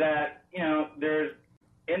 Is that, you know, there's,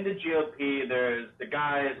 in the GOP, there's the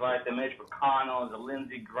guys like the Mitch McConnells, the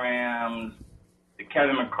Lindsey Grahams, the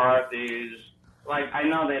Kevin McCarthys. Like, I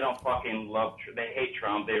know they don't fucking they hate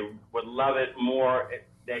Trump. They would love it more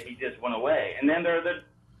that he just went away. And then there are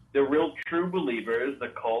the real true believers, the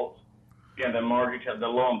cults, you know, the mortgage, the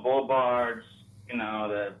Lone Boulevards, you know,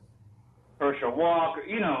 the Herschel Walker,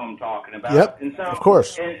 you know who I'm talking about. Yep, and so, of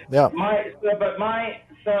course. Yeah.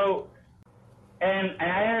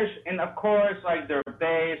 And of course, like, their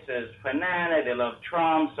base is fanatic. They love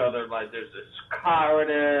Trump, so they're like, there's this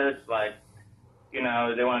cowardice, like, you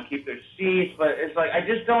know, they want to keep their seats. But it's like, I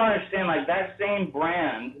just don't understand, like, that same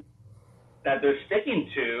brand that they're sticking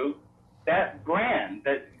to, that brand,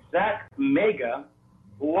 that exact mega,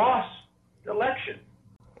 lost the election.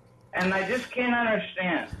 And I just can't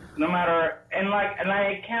understand, no matter, and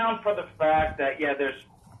I account for the fact that, yeah, there's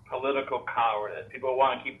political cowardice. People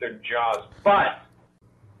want to keep their jobs, but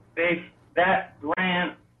that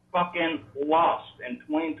brand fucking lost in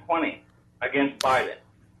 2020 against Biden.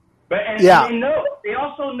 They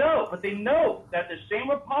also know that the same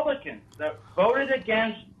Republicans that voted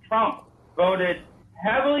against Trump voted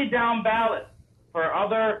heavily down ballot for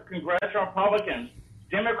other congressional Republicans.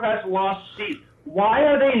 Democrats lost seats. Why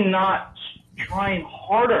are they not trying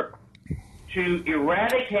harder to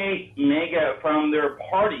eradicate MAGA from their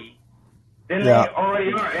party than they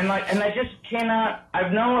already are? And I just cannot.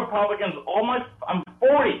 I've known Republicans I'm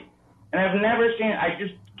 40, and I've never seen. I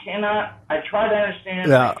just cannot. I try to understand.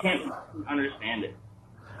 Yeah. I can't understand it.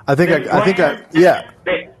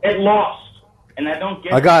 It lost, and I don't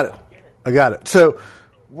get. I got it. So,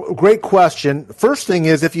 great question. First thing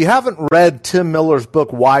is, if you haven't read Tim Miller's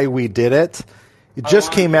book, Why We Did It, it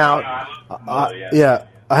just came out. I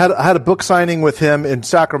had a book signing with him in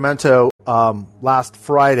Sacramento last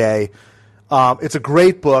Friday. It's a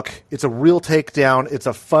great book. It's a real takedown. It's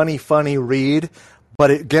a funny read,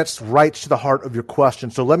 but it gets right to the heart of your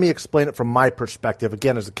question. So let me explain it from my perspective.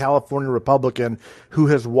 Again, as a California Republican who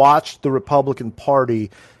has watched the Republican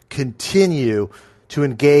Party continue to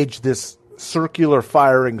engage this circular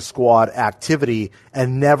firing squad activity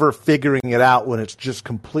and never figuring it out when it's just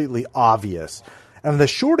completely obvious. And the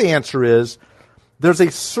short answer is there's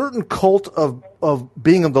a certain cult of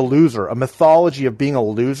being the loser, a mythology of being a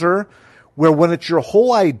loser, where when it's your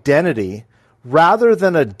whole identity, rather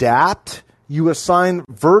than adapt, you assign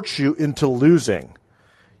virtue into losing.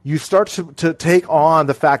 you start to take on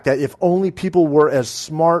the fact that if only people were as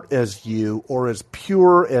smart as you or as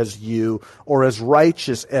pure as you or as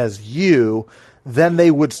righteous as you, then they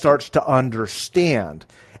would start to understand.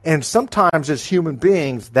 And sometimes as human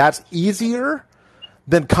beings, that's easier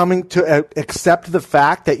than coming to accept the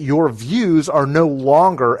fact that your views are no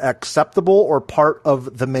longer acceptable or part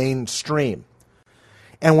of the mainstream.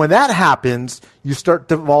 And when that happens, you start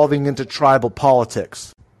devolving into tribal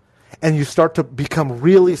politics. And you start to become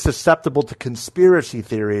really susceptible to conspiracy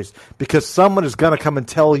theories because someone is going to come and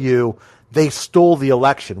tell you they stole the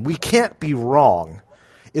election. We can't be wrong.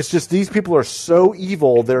 It's just these people are so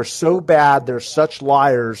evil, they're so bad, they're such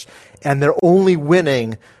liars, and they're only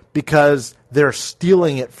winning because they're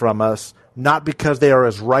stealing it from us, not because they are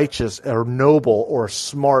as righteous or noble or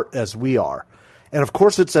smart as we are. And of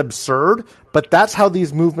course it's absurd, but that's how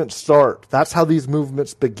these movements start. That's how these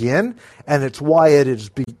movements begin, and it's why it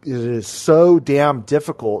is so damn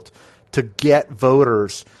difficult to get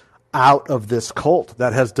voters out of this cult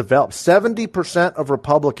that has developed. 70% of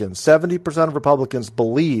Republicans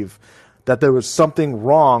believe that there was something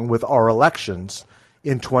wrong with our elections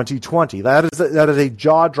in 2020. That is a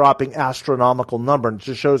jaw-dropping astronomical number, and it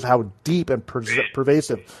just shows how deep and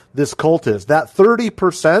pervasive this cult is. That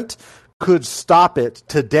 30% could stop it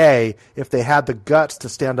today if they had the guts to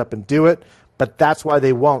stand up and do it, but that's why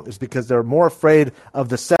they won't, is because they're more afraid of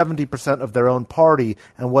the 70% of their own party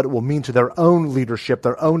and what it will mean to their own leadership,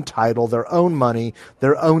 their own title, their own money,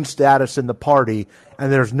 their own status in the party,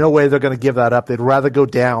 and there's no way they're going to give that up. They'd rather go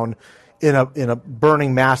down in a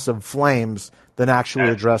burning mass of flames than actually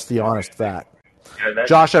address the honest fact.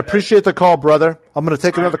 Josh, I appreciate the call, brother. I'm going to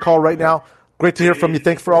take another call right now. Great to hear from you.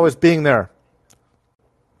 Thanks for always being there.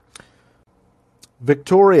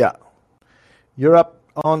 Victoria, you're up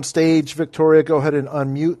on stage. Victoria, go ahead and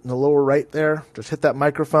unmute in the lower right there. Just hit that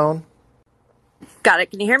microphone. Got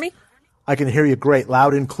it. Can you hear me? I can hear you great,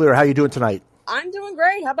 loud and clear. How are you doing tonight? I'm doing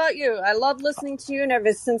great. How about you? I love listening to you, and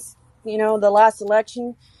ever since, the last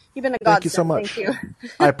election, you've been a godsend. Thank you so much. Thank you.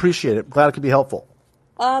 I appreciate it. Glad it could be helpful.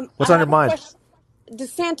 What's on your mind?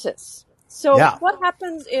 DeSantis. So What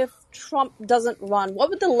happens if Trump doesn't run?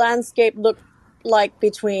 What would the landscape look like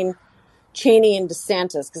between Cheney and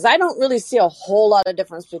DeSantis? Because I don't really see a whole lot of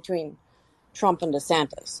difference between Trump and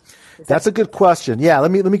DeSantis. That's a good question. Yeah,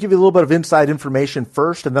 let me give you a little bit of inside information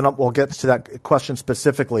first, and then we'll get to that question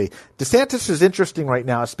specifically. DeSantis is interesting right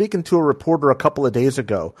now. I was speaking to a reporter a couple of days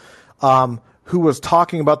ago who was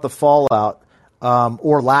talking about the fallout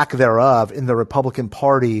or lack thereof in the Republican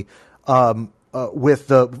Party with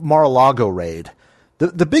the Mar-a-Lago raid.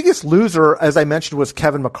 The biggest loser, as I mentioned, was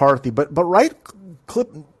Kevin McCarthy, but right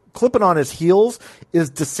clipping on his heels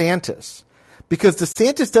is DeSantis, because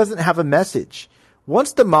DeSantis doesn't have a message.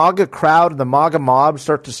 Once the MAGA crowd and the MAGA mob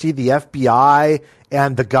start to see the FBI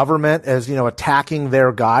and the government as, attacking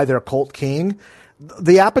their guy, their cult king,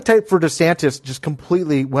 the appetite for DeSantis just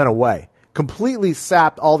completely went away, completely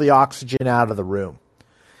sapped all the oxygen out of the room.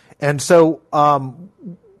 And so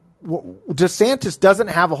DeSantis doesn't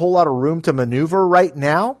have a whole lot of room to maneuver right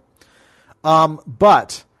now,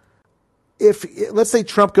 but if, let's say,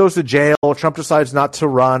 Trump goes to jail, Trump decides not to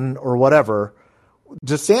run or whatever,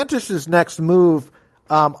 DeSantis' next move,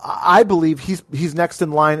 I believe he's next in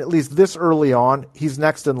line, at least this early on, he's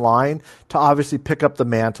next in line to obviously pick up the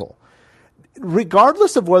mantle.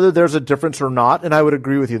 Regardless of whether there's a difference or not, and I would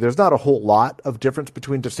agree with you, there's not a whole lot of difference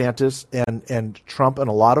between DeSantis and Trump in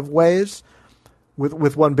a lot of ways,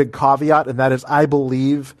 with one big caveat, and that is I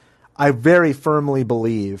very firmly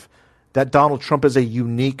believe that Donald Trump is a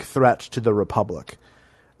unique threat to the Republic.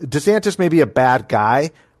 DeSantis may be a bad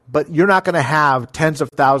guy, but you're not going to have tens of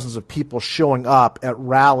thousands of people showing up at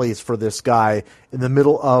rallies for this guy in the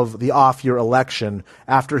middle of the off-year election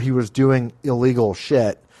after he was doing illegal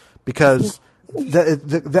shit, because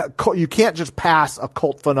you can't just pass a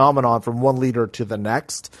cult phenomenon from one leader to the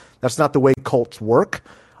next. That's not the way cults work.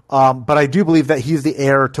 But I do believe that he's the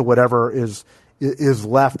heir to whatever is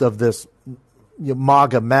left of this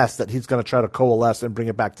MAGA mess that he's going to try to coalesce and bring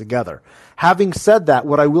it back together. Having said that,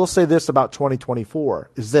 what I will say this about 2024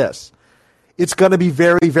 is this. It's going to be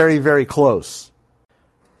very, very, very close.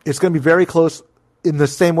 It's going to be very close in the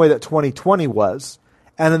same way that 2020 was,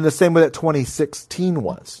 and in the same way that 2016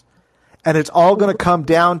 was. And it's all going to come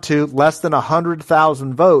down to less than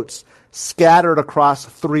 100,000 votes scattered across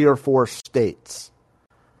 3 or 4 states.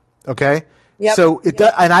 Okay? Yep. So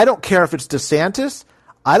and I don't care if it's DeSantis.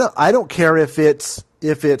 I don't care if it's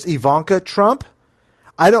Ivanka Trump.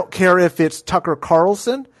 I don't care if it's Tucker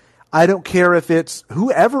Carlson. I don't care if it's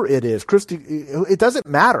whoever it is, Christie. It doesn't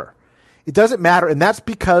matter. It doesn't matter, and that's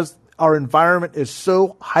because our environment is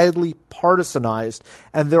so highly partisanized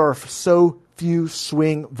and there are so few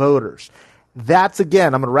swing voters. That's,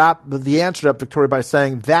 again, I'm going to wrap the answer up, Victoria, by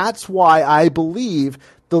saying that's why I believe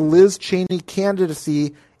the Liz Cheney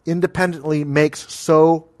candidacy independently makes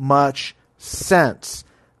so much sense.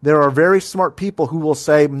 There are very smart people who will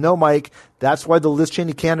say, no, Mike, that's why the Liz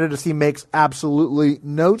Cheney candidacy makes absolutely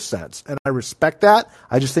no sense. And I respect that.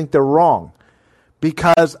 I just think they're wrong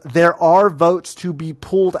because there are votes to be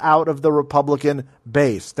pulled out of the Republican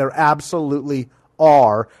base. There absolutely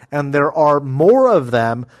are, and there are more of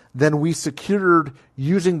them than we secured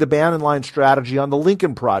using the Bannon line strategy on the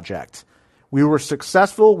Lincoln Project. We were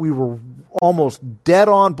successful. We were almost dead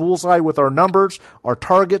on bullseye with our numbers, our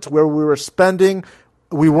targets, where we were spending.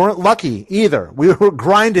 We weren't lucky either. We were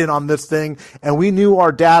grinding on this thing, and we knew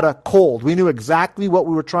our data cold. We knew exactly what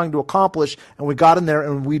we were trying to accomplish, and we got in there,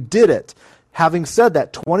 and we did it. Having said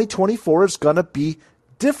that, 2024 is going to be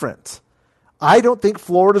different. I don't think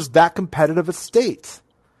Florida's that competitive a state.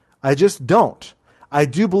 I just don't. I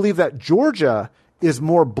do believe that Georgia is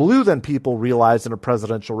more blue than people realize in a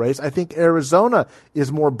presidential race. I think Arizona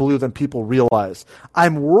is more blue than people realize.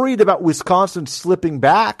 I'm worried about Wisconsin slipping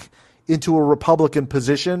back into a Republican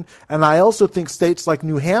position, and I also think states like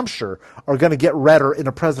New Hampshire are going to get redder in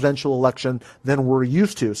a presidential election than we're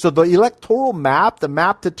used to. So the electoral map, the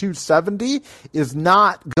map to 270, is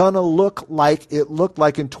not going to look like it looked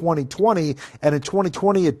like in 2020, and in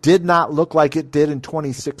 2020 it did not look like it did in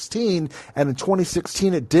 2016, and in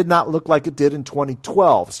 2016 it did not look like it did in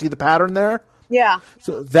 2012. See the pattern there? Yeah.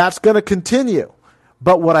 So that's going to continue.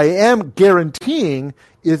 But what I am guaranteeing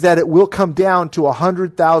is that it will come down to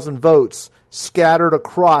 100,000 votes scattered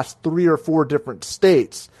across 3 or 4 different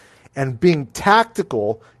states. And being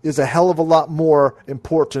tactical is a hell of a lot more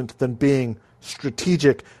important than being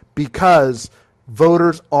strategic because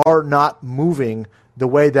voters are not moving the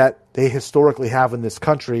way that they historically have in this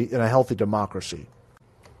country in a healthy democracy.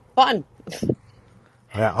 Fun.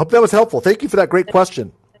 Yeah, I hope that was helpful. Thank you for that great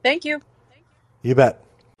question. Thank you. You bet.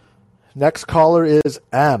 Next caller is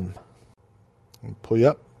M. Let me pull you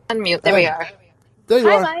up. Unmute. There we are. There you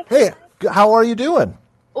Hi, are. Mike. Hey, how are you doing?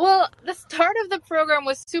 Well, the start of the program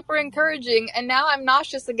was super encouraging, and now I'm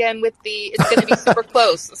nauseous again with the it's going to be super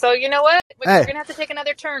close. So you know what? We're going to have to take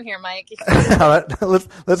another turn here, Mike. All right,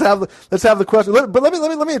 let's have the question. But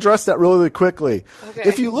let me address that really quickly. Okay.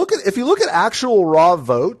 If you look at actual raw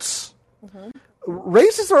votes,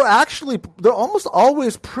 races are they're almost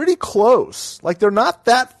always pretty close. Like they're not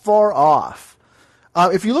that far off.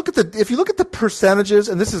 If you look at the percentages,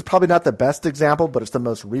 and this is probably not the best example, but it's the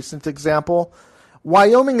most recent example.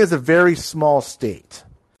 Wyoming is a very small state.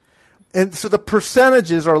 And so the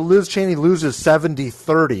percentages are Liz Cheney loses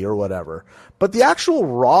 70-30 or whatever. But the actual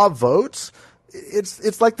raw votes,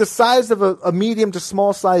 it's like the size of a medium to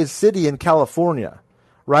small size city in California,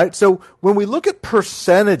 right? So when we look at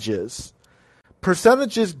percentages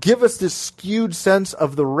give us this skewed sense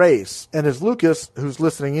of the race. And as Lucas, who's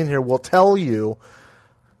listening in here, will tell you,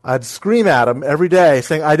 I'd scream at him every day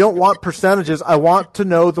saying, I don't want percentages. I want to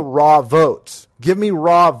know the raw votes. Give me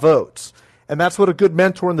raw votes. And that's what a good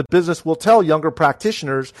mentor in the business will tell younger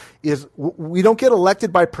practitioners is we don't get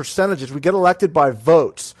elected by percentages. We get elected by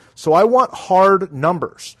votes. So I want hard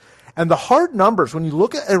numbers. And the hard numbers, when you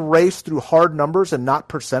look at a race through hard numbers and not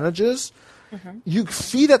percentages, you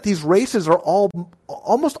see that these races are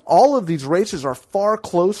almost all of these races are far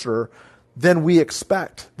closer than we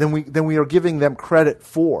expect, than we are giving them credit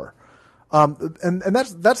for. And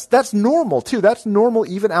that's normal too. That's normal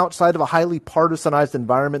even outside of a highly partisanized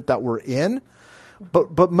environment that we're in.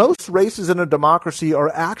 But most races in a democracy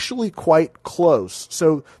are actually quite close.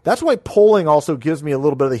 So that's why polling also gives me a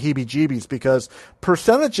little bit of the heebie-jeebies, because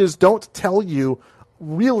percentages don't tell you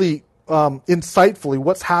really insightfully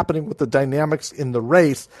what's happening with the dynamics in the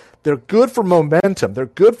race. They're good for momentum. They're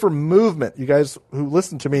good for movement. You guys who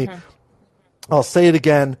listen to me, I'll say it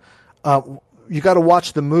again. You got to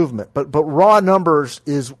watch the movement. But raw numbers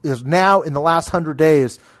is now in the last 100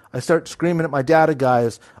 days. I start screaming at my data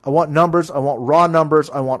guys. I want numbers. I want raw numbers.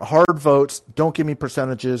 I want hard votes. Don't give me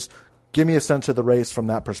percentages. Give me a sense of the race from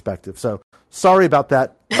that perspective. So sorry about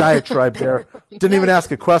that diatribe there. Didn't even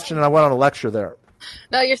ask a question, and I went on a lecture there.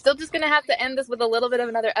 No, you're still just going to have to end this with a little bit of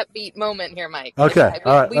another upbeat moment here, Mike. Okay,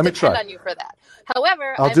 all right. Let me try. We depend on you for that.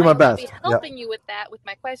 However, I'll do my best. Be helping you with that with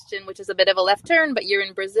my question, which is a bit of a left turn, but you're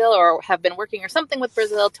in Brazil or have been working or something with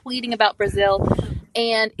Brazil, tweeting about Brazil.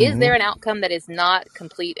 And is there an outcome that is not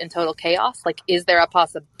complete and total chaos? Like, is there a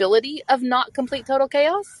possibility of not complete total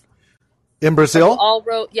chaos? In Brazil?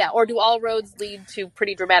 Or do all roads lead to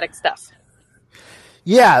pretty dramatic stuff?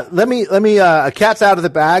 Yeah, let me. A cat's out of the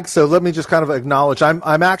bag, so let me just kind of acknowledge.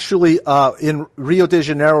 I'm actually in Rio de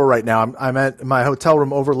Janeiro right now. I'm at my hotel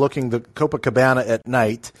room overlooking the Copacabana at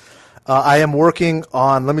night. I am working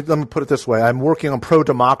on. Let me put it this way. I'm working on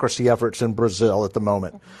pro-democracy efforts in Brazil at the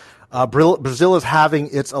moment. Brazil is having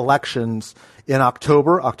its elections in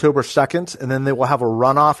October 2nd, and then they will have a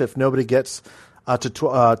runoff if nobody gets to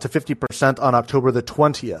 50% on October the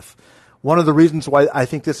 20th. One of the reasons why I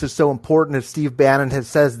think this is so important is Steve Bannon has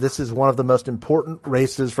says this is one of the most important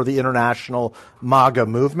races for the international MAGA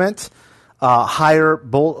movement. Jair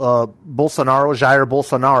Bolsonaro,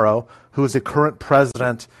 who is the current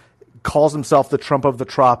president, calls himself the Trump of the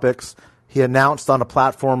tropics. He announced on a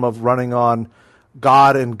platform of running on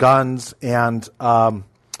God and guns and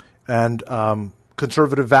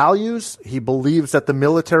conservative values. He believes that the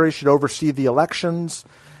military should oversee the elections.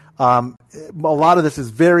 A lot of this is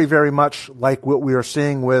very, very much like what we are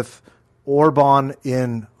seeing with Orban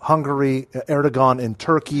in Hungary, Erdogan in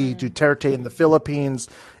Turkey, Duterte in the Philippines.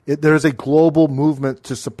 There's a global movement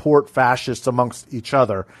to support fascists amongst each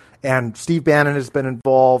other. And Steve Bannon has been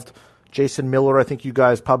involved. Jason Miller, I think you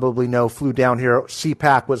guys probably know, flew down here.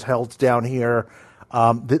 CPAC was held down here.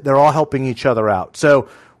 They're all helping each other out. So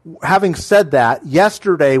having said that,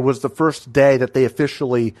 yesterday was the first day that they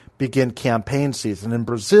officially begin campaign season. In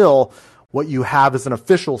Brazil, what you have is an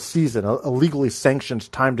official season, a legally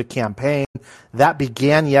sanctioned time to campaign. That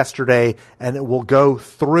began yesterday, and it will go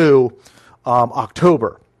through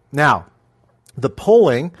October. Now, the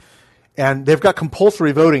polling, and they've got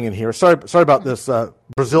compulsory voting in here. Sorry about this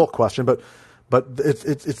Brazil question, but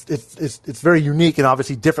it's very unique and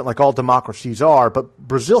obviously different, like all democracies are. But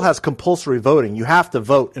Brazil has compulsory voting. You have to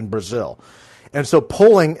vote in Brazil, and so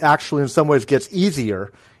polling actually in some ways gets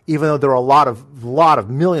easier, even though there are a lot of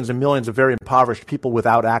millions and millions of very impoverished people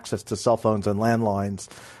without access to cell phones and landlines.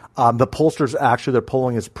 The pollsters actually, their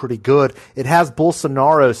polling is pretty good. It has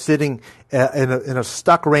Bolsonaro sitting in a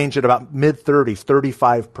stuck range at about mid-30s,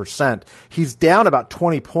 35%. He's down about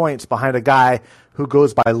 20 points behind a guy who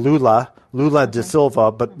goes by Lula da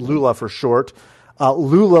Silva, but Lula for short.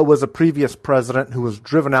 Lula was a previous president who was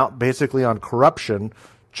driven out basically on corruption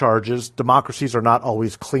charges. Democracies are not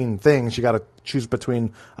always clean things. You got to choose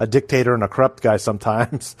between a dictator and a corrupt guy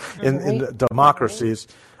sometimes in democracies.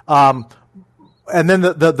 And then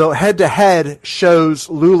the head-to-head shows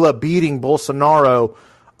Lula beating Bolsonaro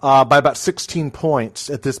by about 16 points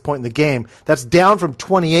at this point in the game. That's down from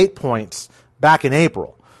 28 points back in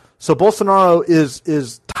April. So Bolsonaro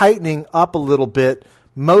is tightening up a little bit.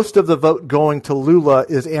 Most of the vote going to Lula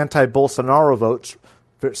is anti-Bolsonaro votes.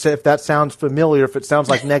 If that sounds familiar, if it sounds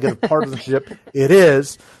like negative partisanship, it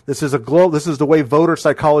is. This is the way voter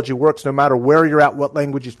psychology works. No matter where you're at, what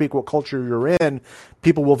language you speak, what culture you're in,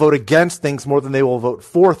 people will vote against things more than they will vote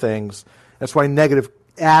for things. That's why negative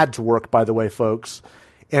ads work, by the way, folks.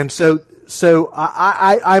 And so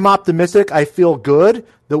I'm optimistic. I feel good.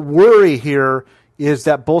 The worry here is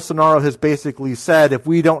that Bolsonaro has basically said if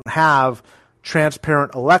we don't have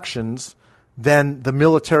transparent elections, then the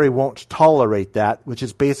military won't tolerate that, which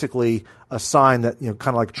is basically a sign that, kind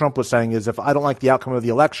of like Trump was saying, is if I don't like the outcome of the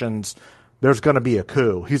elections, there's going to be a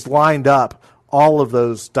coup. He's lined up all of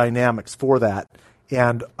those dynamics for that.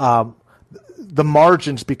 And the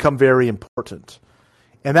margins become very important.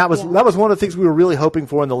 And that was one of the things we were really hoping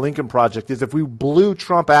for in the Lincoln Project, is if we blew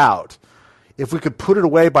Trump out, if we could put it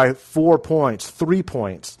away by 4 points, 3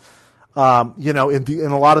 points, in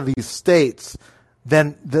a lot of these states,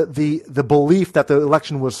 then the belief that the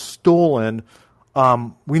election was stolen,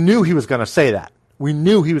 we knew he was going to say that. We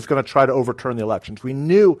knew he was going to try to overturn the elections. We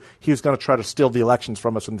knew he was going to try to steal the elections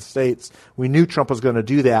from us in the states. We knew Trump was going to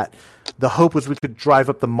do that. The hope was we could drive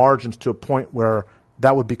up the margins to a point where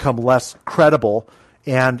that would become less credible.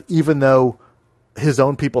 And even though his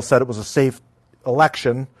own people said it was a safe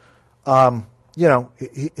election,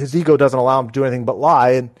 his ego doesn't allow him to do anything but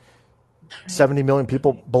lie, and 70 million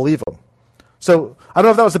people believe him. So I don't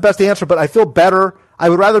know if that was the best answer, but I feel better. I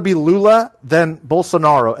would rather be Lula than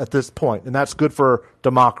Bolsonaro at this point, and that's good for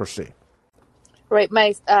democracy. Right.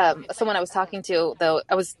 Someone I was talking to, though,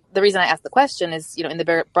 the reason I asked the question is, in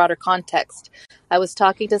the broader context, I was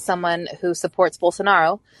talking to someone who supports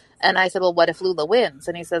Bolsonaro, and I said, well, what if Lula wins?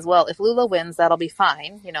 And he says, well, if Lula wins, that'll be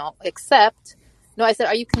fine, except, no, I said,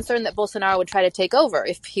 are you concerned that Bolsonaro would try to take over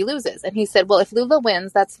if he loses? And he said, well, if Lula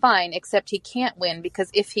wins, that's fine, except he can't win, because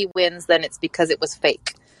if he wins, then it's because it was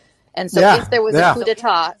fake. And so if there was a coup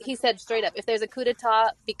d'etat, he said straight up, if there's a coup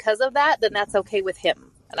d'etat because of that, then that's okay with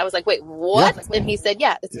him. And I was like, wait, what? Yeah. And he said,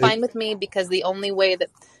 yeah, it's fine with me, because the only way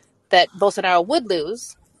that Bolsonaro would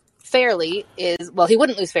lose fairly is, well, he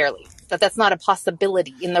wouldn't lose fairly. That's not a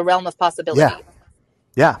possibility in the realm of possibility.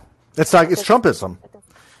 Yeah. It's Trumpism.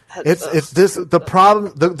 It's this the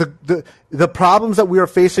problem the problems that we are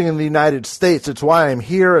facing in the United States. It's why I'm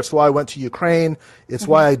here. It's why I went to Ukraine. It's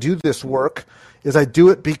why I do this work. Is I do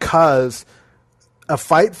it because a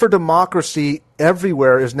fight for democracy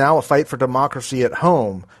everywhere is now a fight for democracy at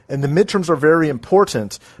home. And the midterms are very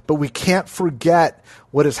important, but we can't forget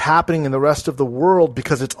what is happening in the rest of the world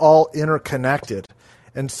because it's all interconnected.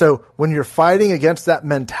 And so when you're fighting against that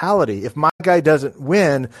mentality, if my guy doesn't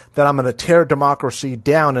win, then I'm going to tear democracy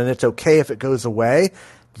down and it's okay if it goes away.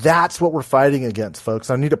 That's what we're fighting against, folks.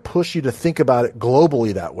 I need to push you to think about it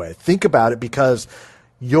globally that way. Think about it because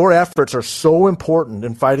your efforts are so important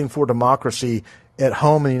in fighting for democracy at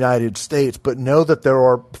home in the United States, but know that there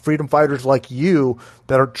are freedom fighters like you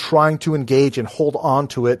that are trying to engage and hold on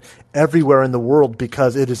to it everywhere in the world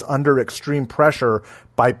because it is under extreme pressure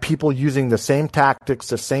by people using the same tactics,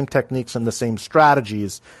 the same techniques, and the same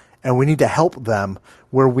strategies. And we need to help them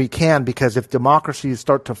where we can, because if democracies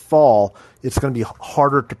start to fall, it's going to be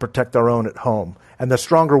harder to protect our own at home. And the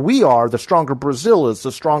stronger we are, the stronger Brazil is,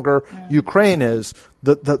 the stronger Ukraine is,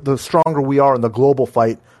 the stronger we are in the global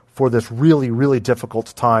fight for this really, really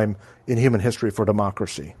difficult time in human history for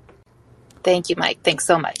democracy. Thank you, Mike. Thanks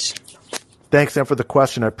so much. Thanks, Sam, for the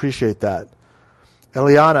question. I appreciate that.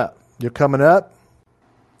 Eliana, you're coming up.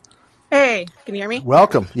 Hey, can you hear me?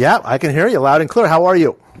 Welcome. Yeah, I can hear you loud and clear. How are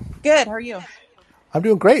you? Good. How are you? I'm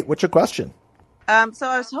doing great. What's your question? So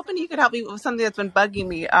I was hoping you could help me with something that's been bugging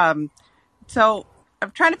me. So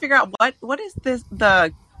I'm trying to figure out what is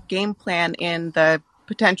the game plan in the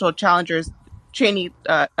potential challengers, Cheney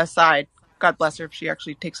aside. God bless her if she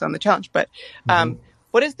actually takes on the challenge. But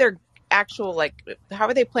what is their actual, how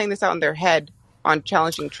are they playing this out in their head on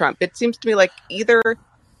challenging Trump? It seems to me like either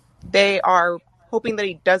they are hoping that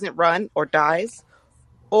he doesn't run or dies,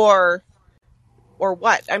 or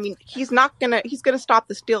what? I mean, he's gonna stop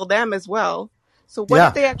the steal them as well. So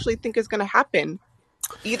what do they actually think is gonna happen?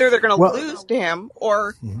 Either they're gonna lose to him,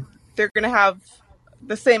 or they're gonna have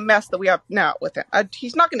the same mess that we have now with him.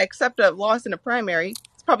 He's not gonna accept a loss in a primary.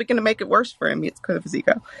 It's probably gonna make it worse for him. It's because of his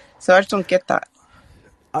ego. So I just don't get that.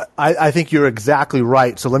 I think you're exactly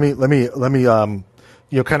right. So let me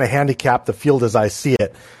kind of handicap the field as I see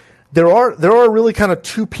it. There are really kind of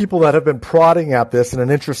two people that have been prodding at this in an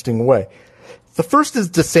interesting way. The first is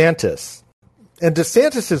DeSantis. And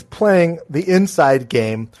DeSantis is playing the inside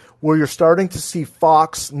game where you're starting to see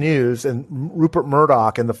Fox News and Rupert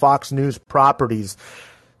Murdoch and the Fox News properties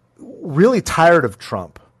really tired of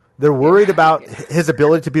Trump. They're worried about his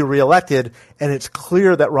ability to be reelected, and it's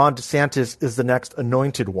clear that Ron DeSantis is the next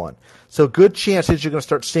anointed one. So good chances you're going to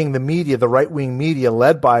start seeing the media, the right-wing media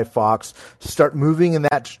led by Fox, start moving in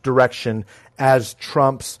that direction as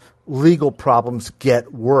Trump's legal problems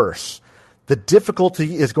get worse. The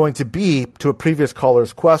difficulty is going to be, to a previous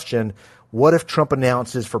caller's question, what if Trump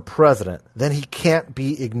announces for president? Then he can't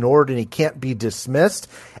be ignored and he can't be dismissed,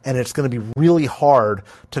 and it's going to be really hard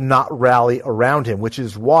to not rally around him, which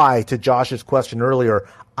is why, to Josh's question earlier,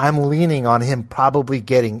 I'm leaning on him probably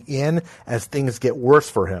getting in as things get worse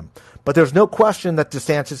for him. But there's no question that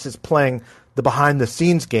DeSantis is playing the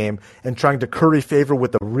behind-the-scenes game and trying to curry favor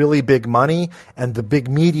with the really big money and the big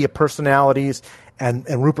media personalities and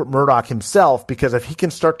Rupert Murdoch himself, because if he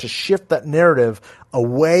can start to shift that narrative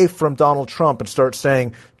away from Donald Trump and start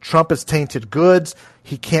saying Trump is tainted goods,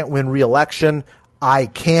 he can't win re-election, I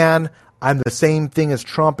can, I'm the same thing as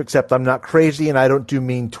Trump except I'm not crazy and I don't do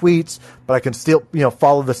mean tweets, but I can still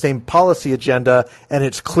follow the same policy agenda, and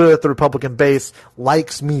it's clear that the Republican base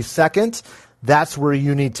likes me second, that's where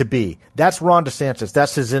you need to be. That's Ron DeSantis.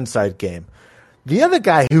 That's his inside game. The other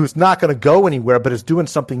guy who's not going to go anywhere but is doing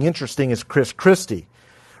something interesting is Chris Christie,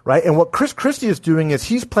 right? And what Chris Christie is doing is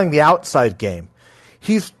he's playing the outside game.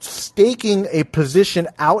 He's staking a position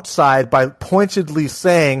outside by pointedly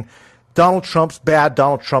saying Donald Trump's bad,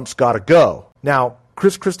 Donald Trump's got to go. Now,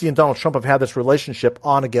 Chris Christie and Donald Trump have had this relationship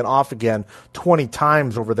on again, off again 20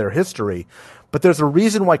 times over their history, but there's a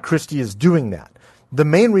reason why Christie is doing that. The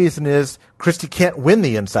main reason is Christie can't win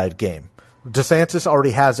the inside game. DeSantis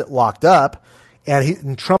already has it locked up,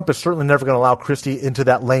 and Trump is certainly never going to allow Christie into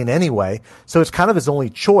that lane anyway, so it's kind of his only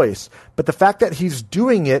choice. But the fact that he's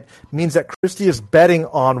doing it means that Christie is betting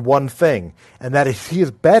on one thing, and that if he is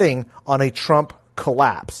betting on a Trump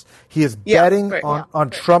collapse. He is betting on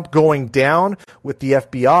Trump going down with the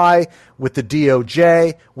FBI, with the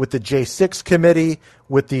DOJ, with the J6 committee,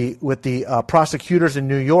 with the prosecutors in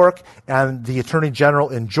New York and the attorney general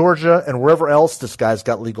in Georgia and wherever else this guy's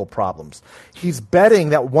got legal problems. He's betting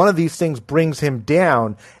that one of these things brings him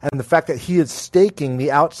down, and the fact that he is staking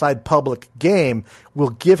the outside public game will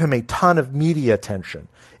give him a ton of media attention.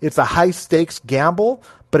 It's a high-stakes gamble,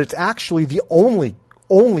 but it's actually the only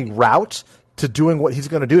route to doing what he's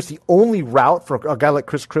going to do. It's the only route for a guy like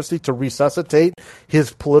Chris Christie to resuscitate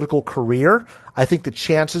his political career. I think the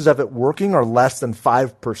chances of it working are less than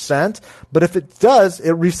 5%. But if it does,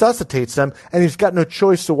 it resuscitates him, and he's got no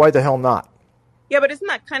choice, so why the hell not? Yeah, but isn't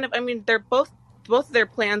that kind of, I mean, they're both of their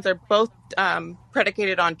plans are both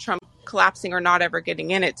predicated on Trump collapsing or not ever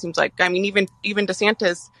getting in, it seems like. I mean, even DeSantis,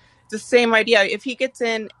 it's the same idea. If he gets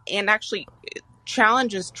in and actually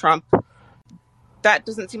challenges Trump, that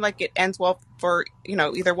doesn't seem like it ends well for,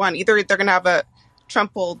 either one. Either they're going to have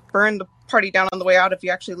Trump will burn the party down on the way out if he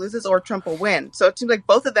actually loses, or Trump will win. So it seems like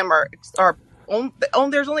both of them are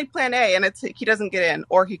there's only plan A, and it's he doesn't get in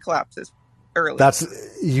or he collapses early.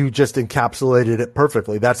 You just encapsulated it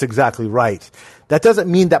perfectly. That's exactly right. That doesn't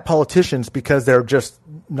mean that politicians, because they're just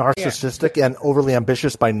narcissistic and overly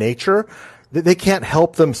ambitious by nature, they can't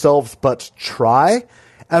help themselves but try.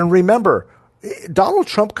 And remember, Donald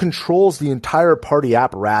Trump controls the entire party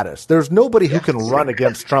apparatus. There's nobody who can run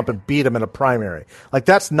against Trump and beat him in a primary. Like,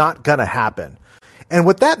 that's not going to happen. And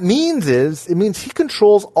what that means is, it means he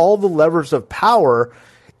controls all the levers of power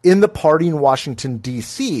in the party in Washington,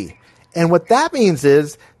 D.C. And what that means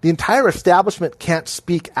is the entire establishment can't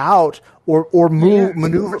speak out or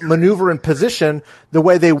maneuver in position the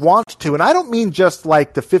way they want to. And I don't mean just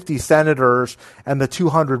like the 50 senators and the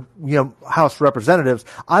 200 House representatives.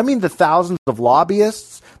 I mean the thousands of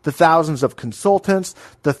lobbyists, the thousands of consultants,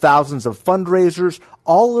 the thousands of fundraisers.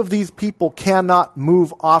 All of these people cannot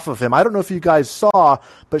move off of him. I don't know if you guys saw,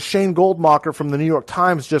 but Shane Goldmacher from the New York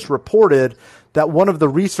Times just reported that one of the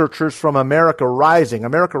researchers from America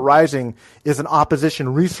Rising is an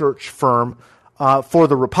opposition research firm for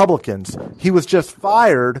the Republicans. He was just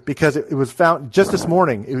fired because it was found just this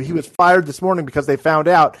morning. He was fired this morning because they found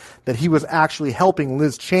out that he was actually helping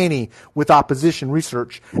Liz Cheney with opposition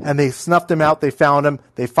research, and they snuffed him out. They found him.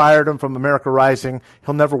 They fired him from America Rising.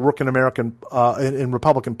 He'll never work in in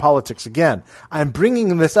Republican politics again. I'm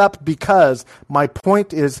bringing this up because my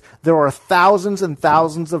point is there are thousands and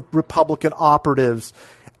thousands of Republican operatives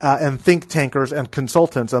and think tankers and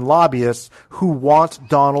consultants and lobbyists who want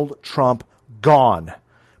Donald Trump gone,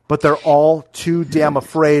 but they're all too damn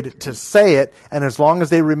afraid to say it. And as long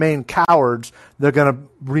as they remain cowards, they're going to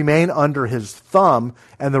remain under his thumb,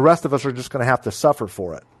 and the rest of us are just going to have to suffer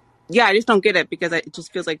for it. Yeah, I just don't get it, because it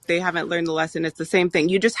just feels like they haven't learned the lesson. It's the same thing.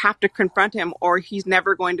 You just have to confront him, or he's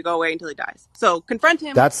never going to go away until he dies. So confront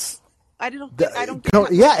him. I don't get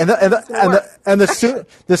yeah, and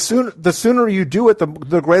the sooner you do it, the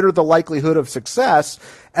greater the likelihood of success,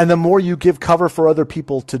 and the more you give cover for other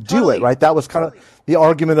people to do it. Right? That was kind of the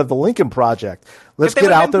argument of the Lincoln Project. Let's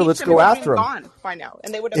get out there. Let's go after him. Gone by now,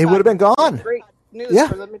 and it would have been gone. Great news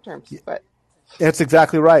for the midterms, but. That's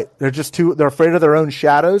exactly right. They're afraid of their own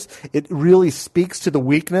shadows. It really speaks to the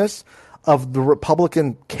weakness of the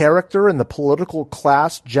Republican character and the political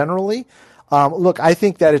class generally. Look, I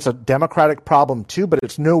think that it's a Democratic problem too, but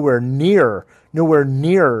it's nowhere near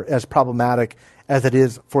as problematic as it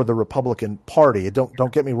is for the Republican Party.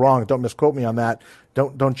 Don't get me wrong. Don't misquote me on that.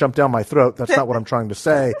 Don't jump down my throat. That's not what I'm trying to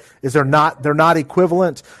say. They're not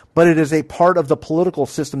equivalent, but it is a part of the political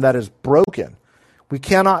system that is broken. We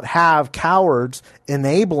cannot have cowards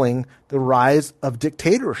enabling the rise of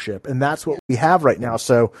dictatorship, and that's what we have right now.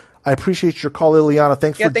 So I appreciate your call, Ileana.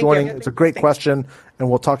 Thanks for joining. It's a great question, and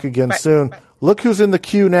we'll talk again soon. Bye. Look who's in the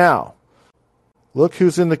queue now. Let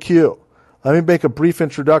me make a brief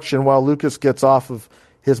introduction while Lucas gets off of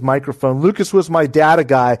his microphone. Lucas was my data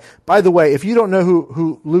guy. By the way, if you don't know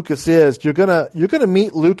who Lucas is, you're gonna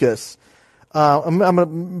meet Lucas. I'm gonna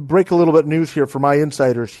break a little bit of news here for my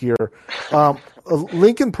insiders here.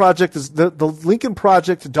 Lincoln Project is the Lincoln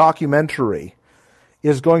Project documentary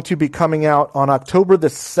is going to be coming out on October the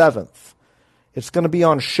 7th. It's going to be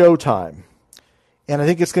on Showtime. And I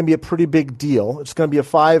think it's going to be a pretty big deal. It's going to be a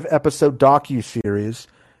 5-episode docuseries.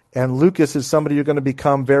 And Lucas is somebody you're going to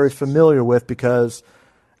become very familiar with, because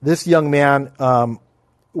this young man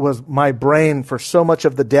was my brain for so much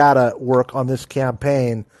of the data work on this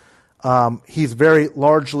campaign. He's very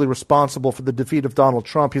largely responsible for the defeat of Donald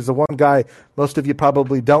Trump. He's the one guy most of you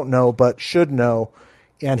probably don't know but should know.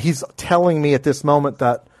 And he's telling me at this moment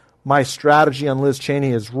that my strategy on Liz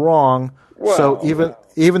Cheney is wrong. Wow. So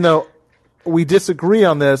even though we disagree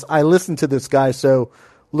on this. I listened to this guy. So,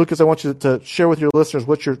 Lucas, I want you to share with your listeners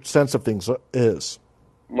what your sense of things is.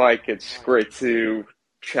 Mike, it's great to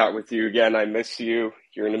chat with you again. I miss you.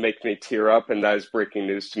 You're going to make me tear up, and that is breaking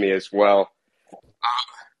news to me as well.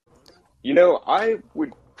 I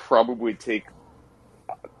would probably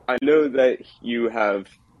I know that you have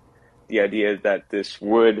the idea that this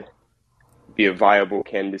would be a viable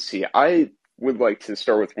candidacy. I would like to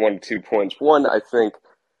start with 2 points. One, I think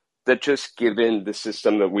that just given the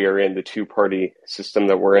system that we are in, the two-party system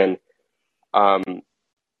that we're in, and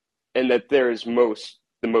that there is the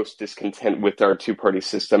most discontent with our two-party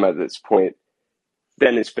system at this point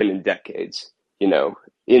than it's been in decades.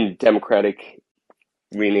 In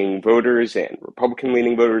Democratic-leaning voters and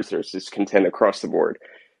Republican-leaning voters, there's discontent across the board.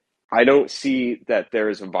 I don't see that there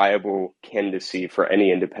is a viable candidacy for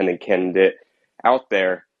any independent candidate out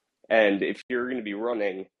there. And if you're going to be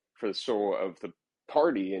running for the soul of the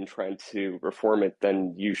party and trying to reform it,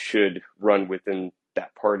 then you should run within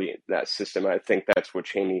that party, that system. I think that's what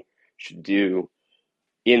Cheney should do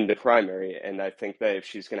in the primary. And I think that if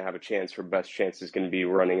she's going to have a chance, her best chance is going to be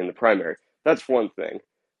running in the primary. That's one thing.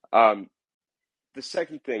 The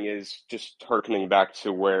second thing is just harkening back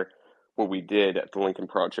to what we did at the Lincoln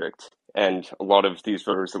Project and a lot of these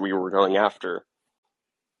voters that we were going after.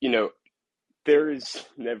 There has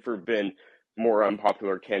never been more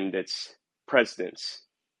unpopular presidents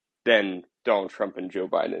than Donald Trump and Joe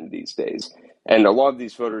Biden these days. And a lot of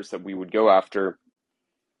these voters that we would go after,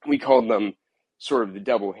 we called them sort of the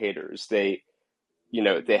double haters. They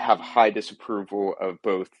have high disapproval of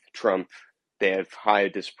both Trump. They have high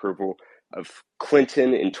disapproval of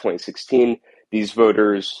Clinton in 2016. These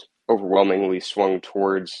voters overwhelmingly swung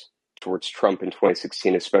towards Trump in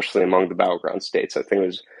 2016, especially among the battleground states. I think it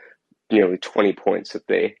was nearly 20 points that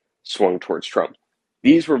they swung towards Trump.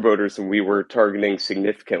 These were voters that we were targeting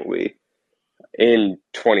significantly in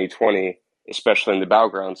 2020, especially in the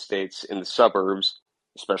battleground states, in the suburbs,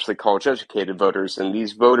 especially college-educated voters. And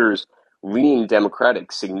these voters lean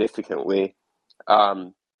Democratic significantly.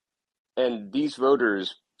 And these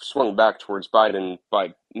voters swung back towards Biden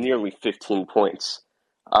by nearly 15 points.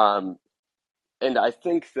 And I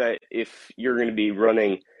think that if you're going to be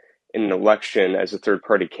running in an election as a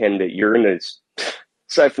third-party candidate, you're going to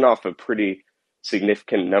siphon off a pretty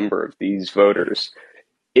significant number of these voters.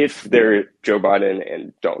 If Joe Biden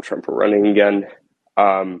and Donald Trump are running again,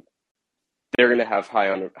 they're going to have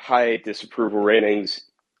high disapproval ratings.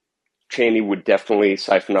 Cheney would definitely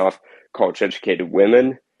siphon off college-educated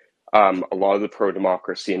women, a lot of the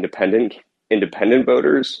pro-democracy independent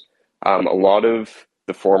voters, a lot of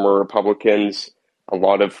the former Republicans, a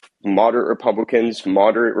lot of moderate Republicans,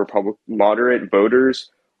 moderate voters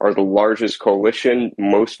are the largest coalition.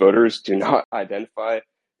 Most voters do not identify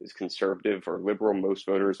as conservative or liberal. Most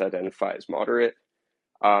voters identify as moderate.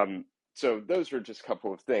 So those are just a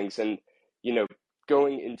couple of things. And,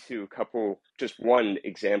 going into just one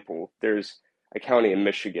example, there's a county in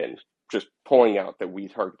Michigan, just pulling out that we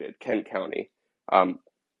targeted, Kent County,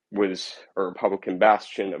 was a Republican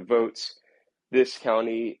bastion of votes. This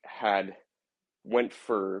county went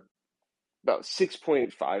for about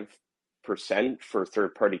 6.5% for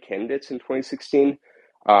third-party candidates in 2016.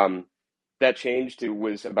 That changed. It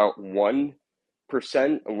was about 1%,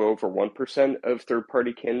 a little over 1% of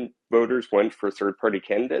third-party voters went for third-party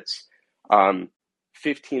candidates.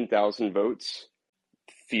 15,000 votes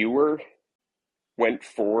fewer went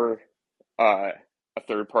for a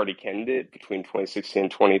third-party candidate between 2016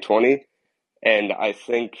 and 2020. And I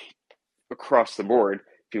think across the board,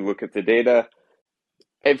 if you look at the data,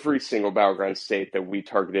 every single battleground state that we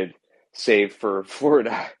targeted, save for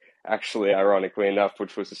Florida, actually, ironically enough,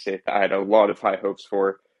 which was a state that I had a lot of high hopes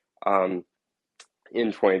for in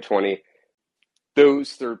 2020,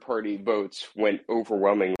 those third-party votes went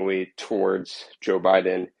overwhelmingly towards Joe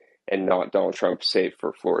Biden and not Donald Trump, save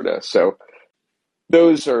for Florida. So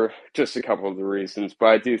those are just a couple of the reasons. But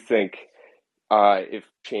I do think if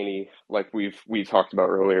Cheney, like we talked about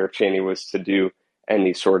earlier, if Cheney was to do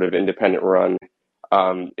any sort of independent run,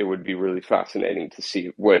 it would be really fascinating to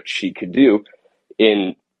see what she could do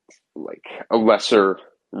in like a lesser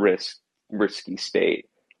risky state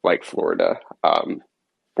like Florida,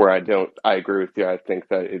 where I agree with you. I think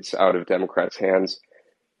that it's out of Democrats' hands,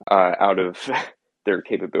 out of their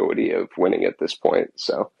capability of winning at this point.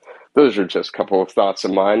 So those are just a couple of thoughts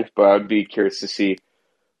of mine, but I'd be curious to see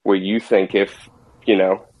what you think if,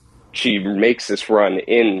 she makes this run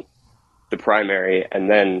in the primary and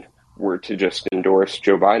then were to just endorse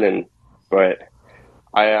Joe Biden. But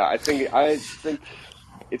I think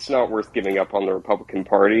it's not worth giving up on the Republican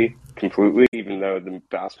Party completely, even though the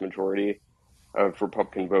vast majority of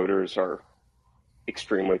Republican voters are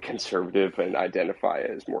extremely conservative and identify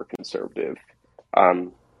as more conservative.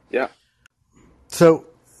 Yeah. So,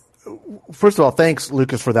 first of all, thanks,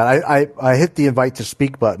 Lucas, for that. I hit the invite to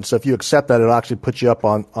speak button, so if you accept that, it'll actually put you up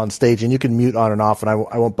on stage, and you can mute on and off, and I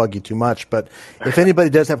won't bug you too much. But if anybody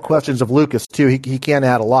does have questions of Lucas, too, he can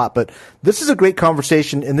add a lot. But this is a great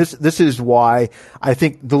conversation, and this is why I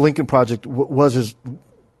think the Lincoln Project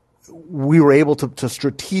we were able to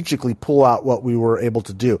strategically pull out what we were able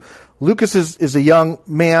to do. Lucas is a young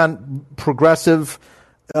man, progressive,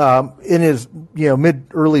 in his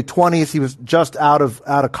mid-early 20s. He was just out of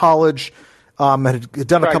college, had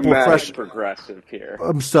done a couple of fresh progressive here.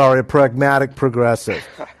 I'm sorry, a pragmatic progressive.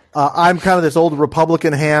 I'm kind of this old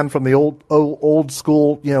Republican hand from the old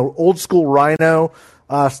school, old school rhino.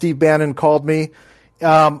 Steve Bannon called me,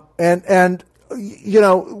 and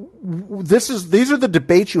these are the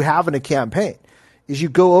debates you have in a campaign. Is you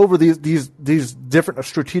go over these different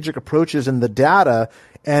strategic approaches in the data,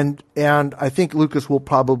 and I think Lucas will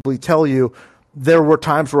probably tell you there were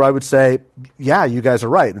times where I would say, yeah, you guys are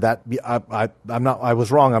right. That I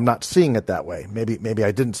was wrong. I'm not seeing it that way. Maybe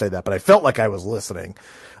I didn't say that, but I felt like I was listening.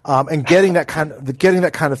 And getting that kind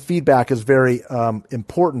of feedback is very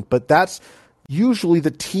important. But that's usually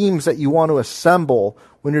the teams that you want to assemble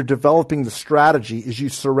when you're developing the strategy. Is you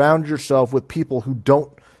surround yourself with people who don't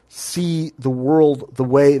see the world the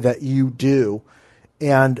way that you do,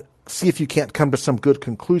 and see if you can't come to some good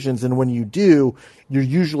conclusions. And when you do, you're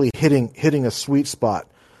usually hitting a sweet spot.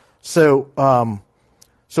 So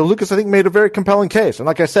Lucas, I think, made a very compelling case. And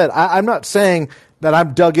like I said, I'm not saying that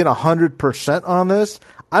I'm dug in 100% on this.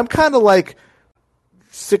 I'm kind of like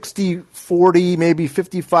 60-40, maybe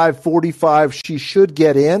 55-45. She should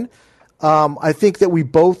get in. I think that we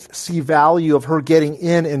both see value of her getting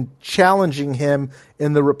in and challenging him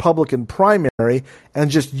in the Republican primary, and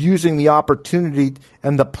just using the opportunity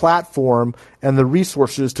and the platform and the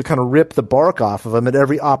resources to kind of rip the bark off of him at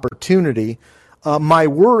every opportunity. My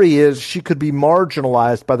worry is she could be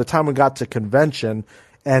marginalized by the time we got to convention,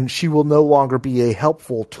 and she will no longer be a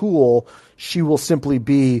helpful tool. She will simply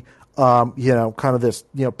be, kind of this,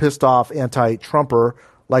 pissed off anti-Trumper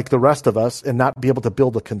like the rest of us, and not be able to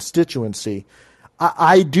build a constituency.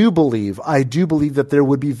 I do believe that there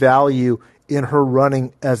would be value in her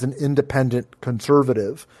running as an independent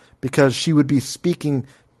conservative, because she would be speaking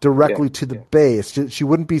directly to the base. She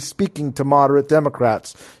wouldn't be speaking to moderate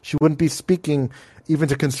Democrats. She wouldn't be speaking even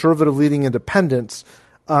to conservative leading independents.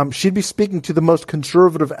 She'd be speaking to the most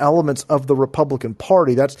conservative elements of the Republican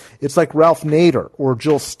Party. It's like Ralph Nader or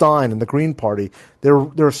Jill Stein in the Green Party.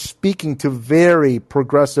 They're speaking to very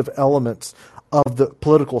progressive elements of the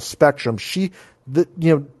political spectrum.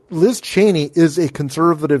 Liz Cheney is a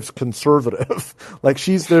conservative's conservative. Like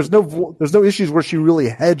there's no issues where she really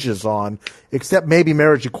hedges on, except maybe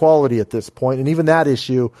marriage equality at this point. And even that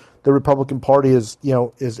issue, the Republican Party is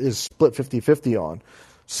split 50-50 on.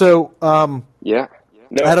 So,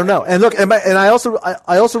 No. I don't know. And look, and I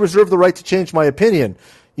also reserve the right to change my opinion,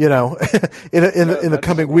 in the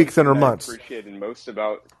coming weeks and or months. I appreciated most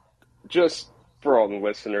about, just for all the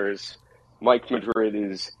listeners, Mike Madrid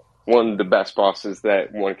is one of the best bosses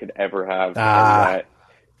that one could ever have, and that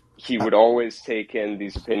he would always take in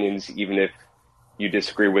these opinions, even if you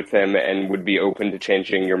disagree with him, and would be open to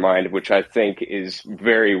changing your mind, which I think is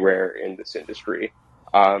very rare in this industry.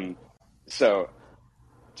 So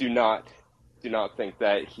do not think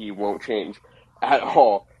that he won't change at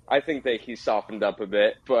all. I think that he's softened up a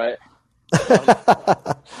bit, but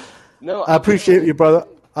no. I appreciate you, brother.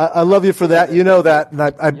 I love you for that. You know that, and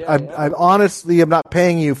I honestly am not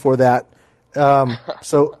paying you for that.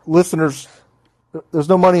 So, listeners, there's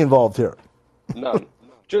no money involved here. None.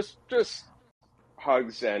 Just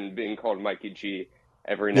hugs and being called Mikey G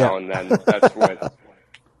every now and then. That's what.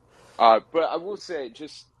 But I will say,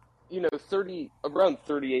 just around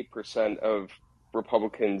 38% of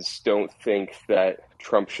Republicans don't think that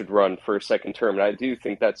Trump should run for a second term, and I do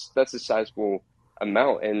think that's a sizable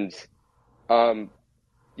amount. And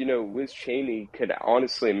Liz Cheney could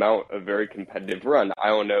honestly mount a very competitive run. I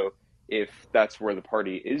don't know if that's where the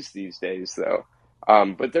party is these days, though.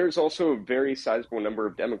 But there's also a very sizable number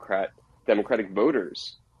of Democratic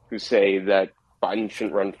voters who say that Biden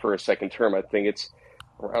shouldn't run for a second term. I think it's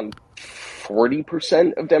around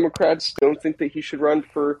 40% of Democrats don't think that he should run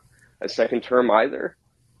for a second term either.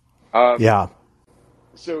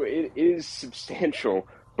 So it is substantial.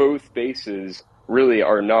 Both bases really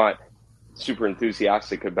are not super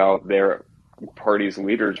enthusiastic about their party's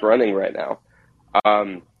leaders running right now.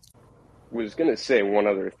 Was going to say one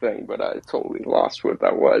other thing, but I totally lost what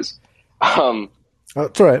that was.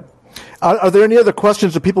 That's all right. Are there any other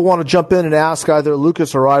questions that people want to jump in and ask either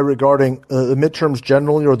Lucas or I regarding the midterms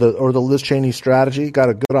generally or the Liz Cheney strategy? Got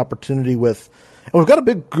a good opportunity with, and we've got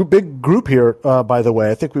a big group here. By the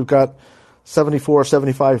way, I think we've got 74,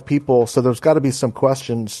 75 people, so there's got to be some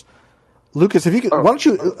questions. Lucas, if you could, why don't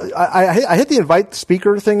you? I hit the invite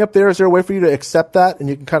speaker thing up there. Is there a way for you to accept that and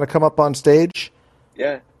you can kind of come up on stage?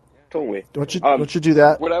 Yeah, totally. Why don't you do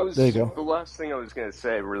that? There you go. The last thing I was going to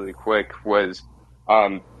say really quick was,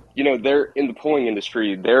 there in the polling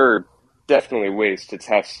industry, there are definitely ways to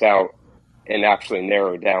test out and actually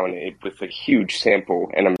narrow down with a huge sample.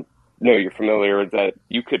 And I know you're familiar with that.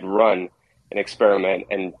 You could run an experiment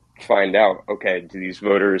and find out, okay, do these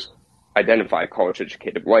voters identify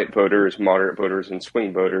college-educated white voters, moderate voters, and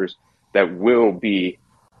swing voters that will be,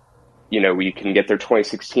 you can get their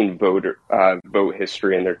 2016 vote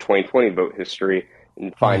history and their 2020 vote history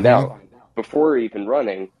and find out before even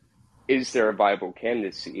running, is there a viable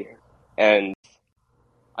candidacy? And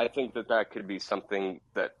I think that could be something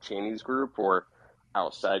that Cheney's group or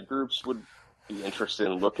outside groups would be interested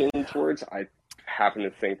in looking towards. I happen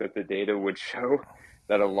to think that the data would show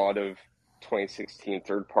that a lot of 2016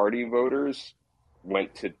 third-party voters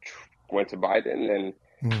went to Biden and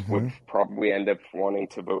would probably end up wanting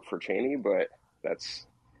to vote for Cheney, but that's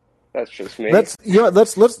just me. Let's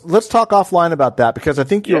talk offline about that because I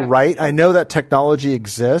think you're right. I know that technology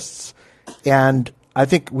exists, and I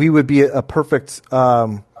think we would be a perfect.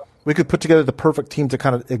 We could put together the perfect team to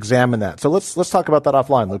kind of examine that. So let's talk about that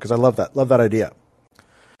offline, Luke, because I love that idea.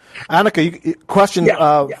 Annika, question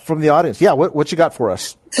from the audience. Yeah, what you got for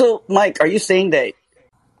us? So, Mike, are you saying that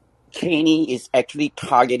Cheney is actually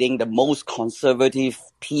targeting the most conservative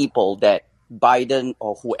people that Biden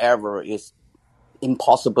or whoever is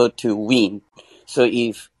impossible to win? So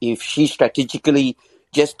if she strategically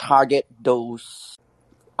just target those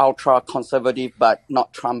ultra conservative, but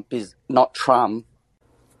not Trumpism.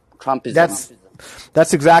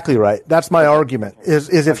 That's exactly right. That's my argument. Is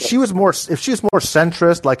if she was more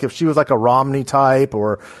centrist, like if she was like a Romney type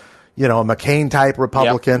or a McCain type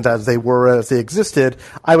Republicans as they existed,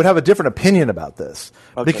 I would have a different opinion about this.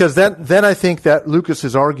 Because then I think that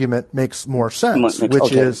Lucas's argument makes more sense,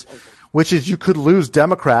 which is you could lose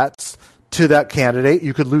Democrats to that candidate,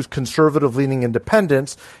 you could lose conservative leaning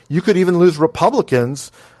independents, you could even lose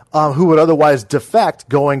Republicans who would otherwise defect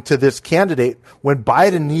going to this candidate when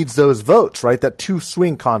Biden needs those votes, right? That two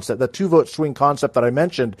vote swing concept that I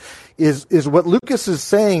mentioned is what Lucas is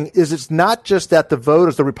saying is it's not just that the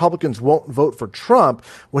Republicans won't vote for Trump.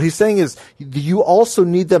 What he's saying is you also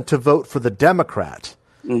need them to vote for the Democrat.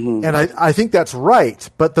 Mm-hmm. And I think that's right.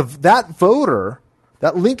 But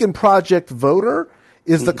that Lincoln Project voter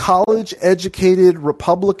is the college-educated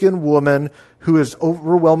Republican woman who is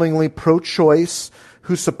overwhelmingly pro-choice,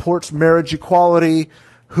 who supports marriage equality,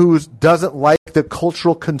 who doesn't like the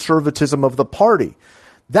cultural conservatism of the party.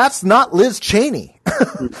 That's not Liz Cheney.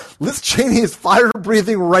 Liz Cheney is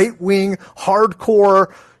fire-breathing, right-wing,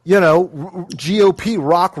 hardcore, GOP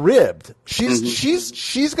rock-ribbed.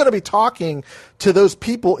 She's going to be talking to those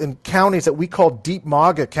people in counties that we call deep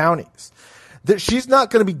MAGA counties. That she's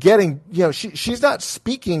not going to be getting, she's not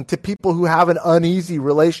speaking to people who have an uneasy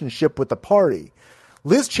relationship with the party.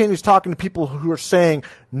 Liz Cheney's talking to people who are saying,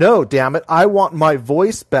 no, damn it, I want my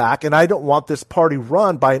voice back, and I don't want this party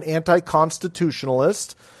run by an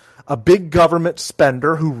anti-constitutionalist, a big government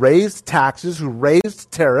spender who raised taxes, who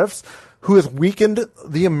raised tariffs, who has weakened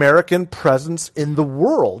the American presence in the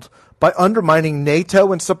world by undermining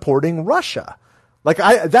NATO and supporting Russia.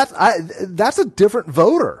 That's a different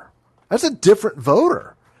voter. That's a different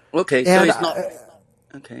voter. Okay, so it's not.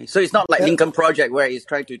 Okay, so it's not like Lincoln Project where he's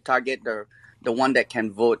trying to target the one that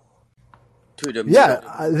can vote to the middle.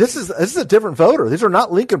 This is a different voter. These are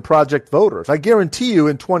not Lincoln Project voters. I guarantee you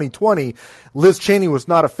in 2020, Liz Cheney was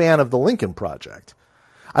not a fan of the Lincoln Project.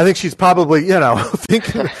 I think she's probably,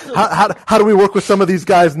 thinking, how do we work with some of these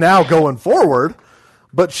guys now going forward?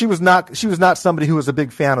 But she was not somebody who was a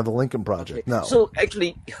big fan of the Lincoln Project. Okay. No. So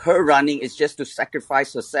actually, her running is just to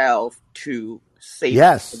sacrifice herself to save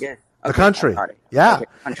the country. Yeah,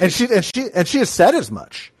 okay. And she has said as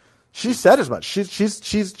much. She said as much.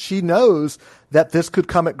 She knows that this could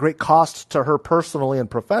come at great cost to her personally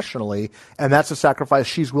and professionally, and that's a sacrifice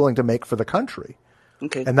she's willing to make for the country.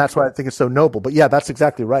 Okay. And that's why I think it's so noble. But yeah, that's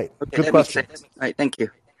exactly right. Okay, good question. All right, thank you.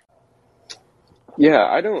 Yeah,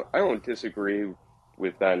 I don't disagree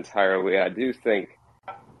with that entirely. I do think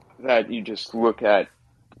that you just look at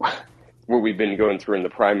what we've been going through in the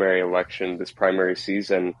primary election, this primary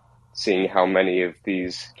season, seeing how many of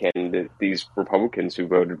these Republicans who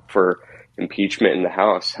voted for impeachment in the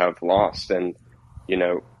House have lost. And,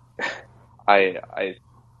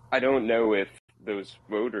 I I don't know if those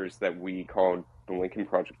voters that we called the Lincoln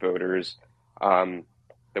Project voters,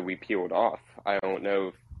 that we peeled off, I don't know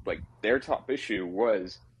if, like, their top issue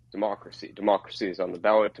was democracy. Democracy is on the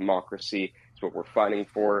ballot. Democracy is what we're fighting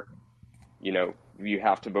for. You know, you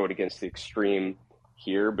have to vote against the extreme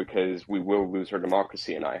here because we will lose our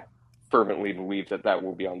democracy. And I fervently believe that that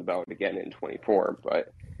will be on the ballot again in 24.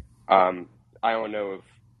 But I don't know if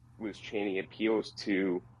Liz Cheney appeals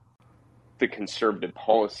to the conservative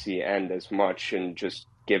policy end as much, and just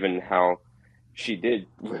given how she did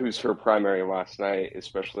lose her primary last night,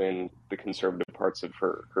 especially in the conservative parts of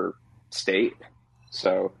her state.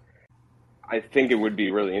 So I think it would be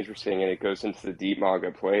really interesting, and it goes into the deep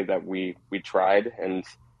MAGA play that we tried, and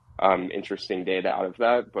interesting data out of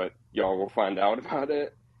that, but y'all will find out about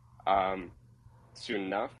it soon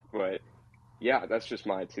enough. But yeah, that's just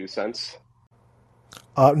my 2 cents.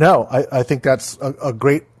 No, I think that's a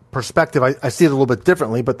great perspective. I see it a little bit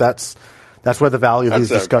differently, but that's where the value of these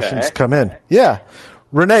discussions come in. Yeah.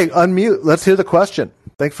 Renee, unmute. Let's hear the question.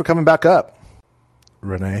 Thanks for coming back up.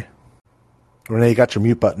 Renee, you got your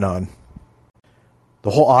mute button on. The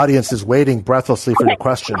whole audience is waiting breathlessly for your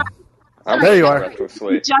question. There you are. Just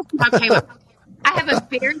okay. I have a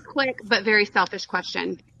very quick but very selfish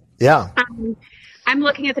question. Yeah. I'm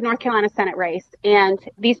looking at the North Carolina Senate race, and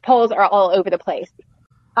these polls are all over the place.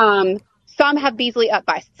 Some have Beasley up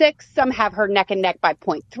by 6. Some have her neck and neck by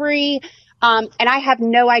 0.3. And I have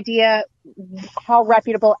no idea how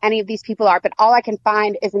reputable any of these people are, but all I can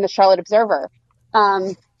find is in the Charlotte Observer.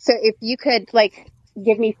 So if you could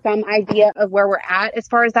give me some idea of where we're at as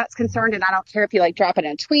far as that's concerned, and I don't care if you drop it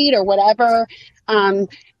in a tweet or whatever.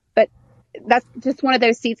 But that's just one of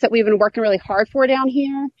those seats that we've been working really hard for down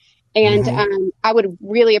here. And I would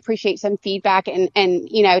really appreciate some feedback and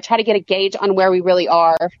try to get a gauge on where we really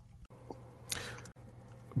are.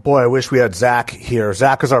 Boy, I wish we had Zach here.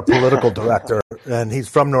 Zach is our political director, and he's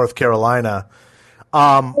from North Carolina.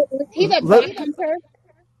 Was he the bot hunter?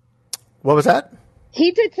 What was that?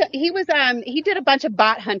 He did a bunch of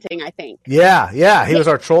bot hunting, I think. Yeah. He was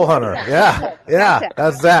our troll hunter. Yeah.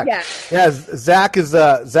 That's Zach. Yeah. Zach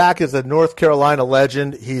is a North Carolina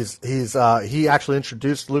legend. He actually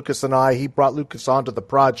introduced Lucas and I. He brought Lucas onto the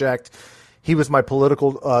project. He was my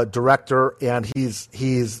political director, and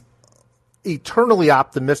he's eternally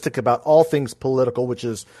optimistic about all things political, which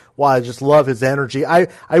is why I just love his energy. I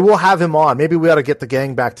will have him on. Maybe we ought to get the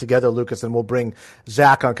gang back together, Lucas, and we'll bring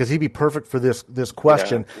Zach on because he'd be perfect for this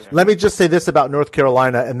question. Yeah. Let me just say this about North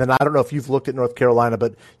Carolina, and then I don't know if you've looked at North Carolina,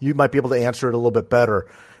 but you might be able to answer it a little bit better.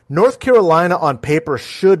 North Carolina on paper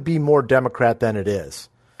should be more Democrat than it is.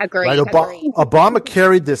 Agreed. Right? Obama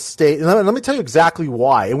carried this state, and let me tell you exactly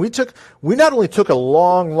why. And we not only took a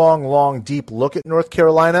long, deep look at North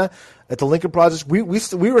Carolina at the Lincoln Project. We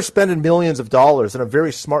were spending millions of dollars in a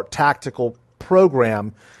very smart tactical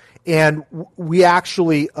program, and we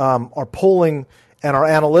actually our polling and our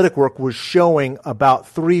analytic work was showing about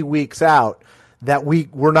 3 weeks out that we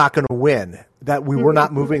were not going to win, that we were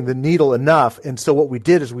not moving the needle enough. And so what we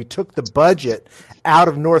did is we took the budget out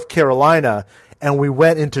of North Carolina and we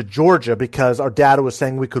went into Georgia because our data was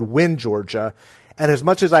saying we could win Georgia. And as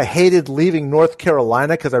much as I hated leaving North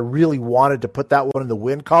Carolina because I really wanted to put that one in the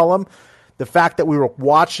win column, the fact that we were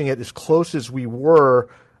watching it as close as we were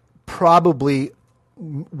probably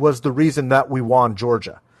was the reason that we won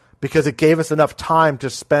Georgia, because it gave us enough time to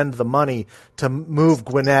spend the money to move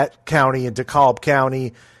Gwinnett County into DeKalb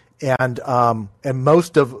County. And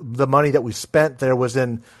most of the money that we spent there was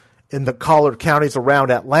in the collared counties around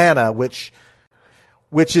Atlanta, which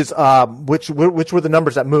were the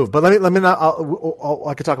numbers that moved. But let me not.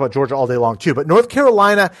 I could talk about Georgia all day long too. But North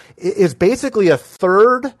Carolina is basically a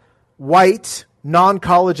third white,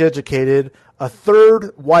 non-college educated, a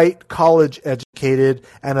third white college educated,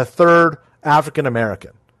 and a third African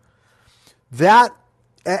American. That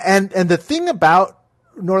and the thing about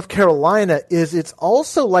North Carolina is it's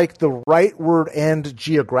also like the rightward end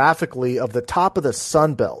geographically of the top of the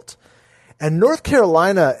Sun Belt. And North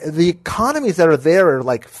Carolina, the economies that are there are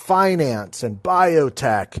like finance and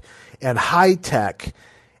biotech and high tech.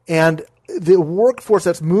 And the workforce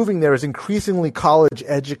that's moving there is increasingly college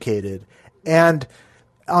educated. And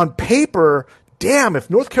on paper, damn, if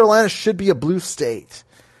North Carolina should be a blue state.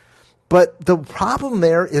 But the problem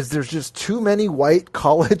there is there's just too many white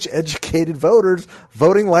college educated voters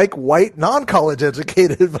voting like white non-college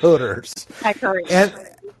educated voters. I agree.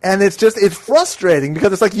 And it's frustrating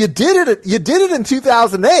because it's like you did it in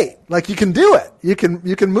 2008. Like you can do it. You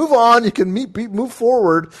can move on. You can move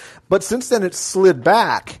forward. But since then it's slid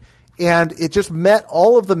back, and it just met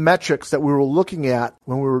all of the metrics that we were looking at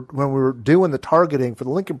when we were doing the targeting for the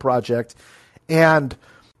Lincoln Project. And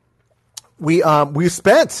we were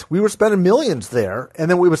spending millions there, and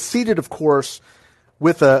then we were seated, of course,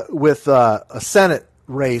 with a Senate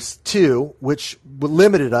race too, which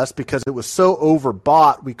limited us because it was so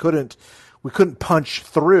overbought we couldn't punch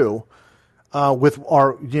through with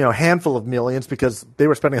our handful of millions because they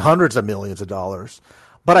were spending hundreds of millions of dollars.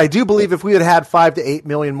 But I do believe if we had $5 to $8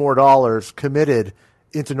 million more dollars committed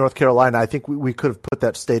into North Carolina, I think we could have put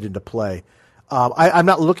that state into play. I'm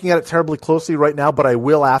not looking at it terribly closely right now, but I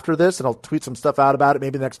will after this, and I'll tweet some stuff out about it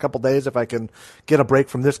maybe the next couple of days if I can get a break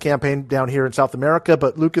from this campaign down here in South America.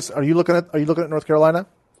 But Lucas, are you looking at North Carolina?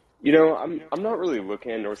 I'm not really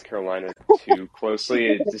looking at North Carolina too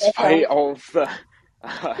closely, despite all of the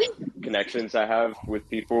connections I have with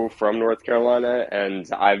people from North Carolina, and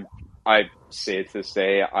I say it to this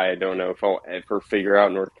day, I don't know if I'll ever figure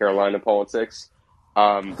out North Carolina politics.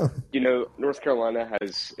 North Carolina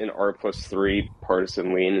has an R+3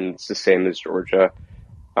 partisan lean, and it's the same as Georgia,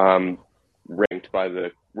 rated by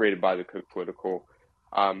the Cook Political.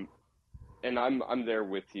 And I'm there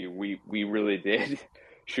with you. We really did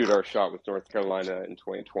shoot our shot with North Carolina in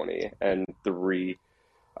 2020, and the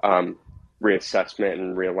reassessment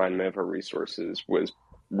and realignment of our resources was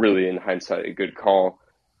really, in hindsight, a good call.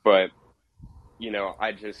 But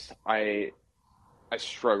I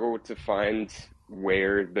struggle to find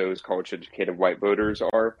where those college-educated white voters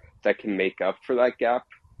are that can make up for that gap.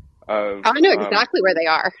 I know exactly where they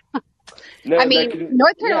are.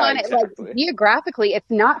 North Carolina, exactly. Geographically, it's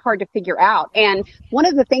not hard to figure out. And one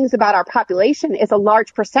of the things about our population is a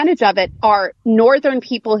large percentage of it are northern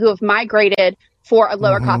people who have migrated for a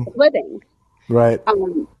lower cost of living. Right.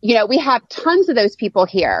 We have tons of those people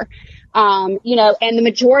here. And the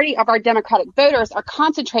majority of our Democratic voters are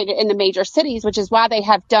concentrated in the major cities, which is why they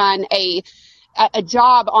have done a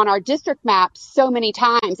job on our district map so many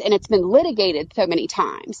times, and it's been litigated so many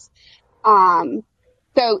times.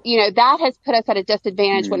 So, that has put us at a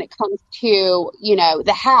disadvantage when it comes to,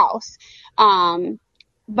 the House.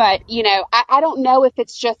 But, I don't know if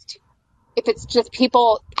it's just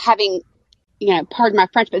people having, pardon my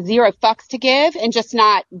French, but zero fucks to give and just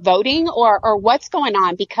not voting or what's going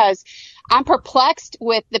on, because I'm perplexed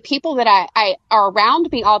with the people that I are around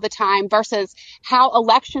me all the time versus how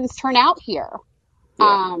elections turn out here.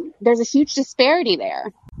 Yeah. There's a huge disparity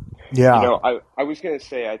there. Yeah. I was going to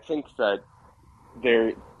say, I think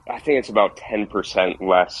it's about 10%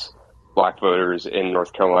 less black voters in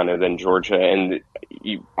North Carolina than Georgia. And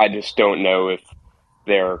I just don't know if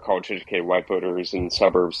there are college-educated white voters in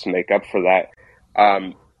suburbs to make up for that.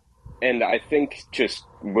 And I think just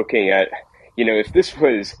looking at, if this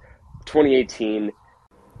was 2018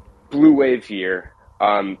 blue wave year,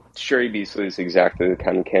 Sherry Beasley is exactly the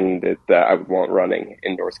kind of candidate that I would want running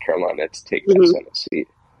in North Carolina to take that Senate seat.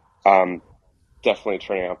 Definitely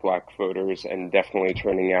turning out black voters and definitely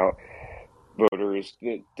turning out voters,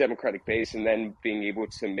 the Democratic base, and then being able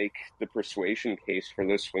to make the persuasion case for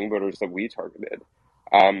those swing voters that we targeted.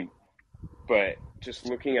 But just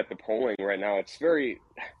looking at the polling right now, it's very,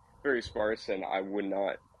 very sparse, and I would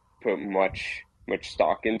not put much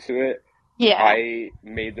stock into it. Yeah. I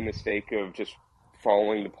made the mistake of just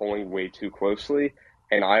following the polling way too closely,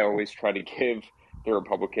 and I always try to give the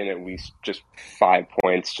Republican at least just 5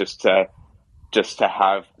 points just to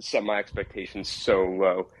set my expectations so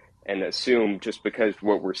low and assume just because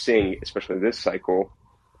what we're seeing, especially this cycle,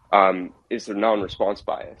 is the non-response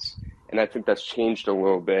bias. And I think that's changed a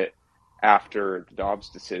little bit after the Dobbs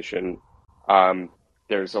decision.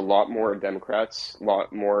 There's a lot more Democrats, a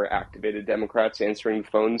lot more activated Democrats answering the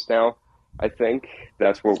phones now. I think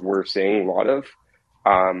that's what we're seeing a lot of.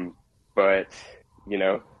 But,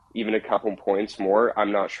 even a couple points more,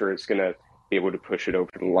 I'm not sure it's going to be able to push it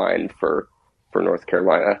over the line for North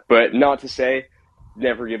Carolina. But not to say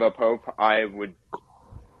never give up hope. I would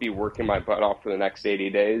be working my butt off for the next 80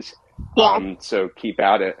 days. Yeah. So keep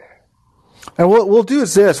at it. And what we'll do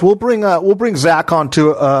is this: we'll bring Zach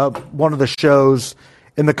onto one of the shows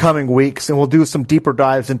in the coming weeks, and we'll do some deeper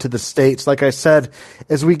dives into the states. Like I said,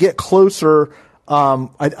 as we get closer,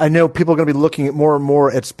 I know people are going to be looking at more and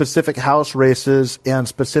more at specific House races and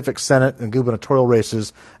specific Senate and gubernatorial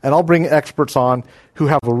races, and I'll bring experts on who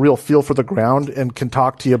have a real feel for the ground and can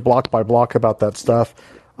talk to you block by block about that stuff.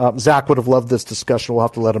 Zach would have loved this discussion. We'll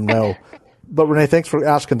have to let him know. But Renee, thanks for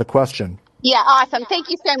asking the question. Yeah, awesome. Thank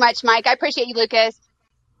you so much, Mike. I appreciate you, Lucas.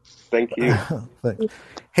 Thank you.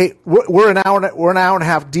 Hey, we're an hour and a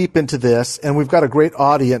half deep into this, and we've got a great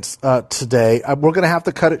audience today. We're going to have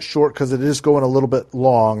to cut it short because it is going a little bit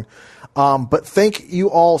long. But thank you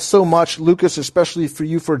all so much, Lucas, especially for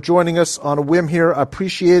you for joining us on a whim here. I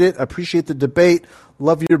appreciate it. I appreciate the debate.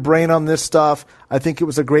 Love your brain on this stuff. I think it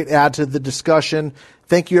was a great add to the discussion.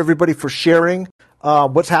 Thank you, everybody, for sharing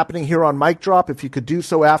what's happening here on Mic Drop. If you could do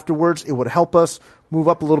so afterwards, it would help us move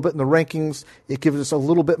up a little bit in the rankings. It gives us a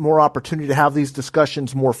little bit more opportunity to have these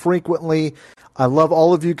discussions more frequently. I love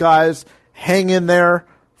all of you guys. Hang in there.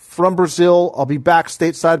 From Brazil, I'll be back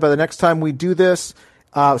stateside by the next time we do this.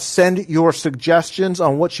 Send your suggestions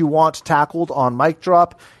on what you want tackled on Mic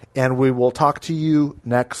Drop, and we will talk to you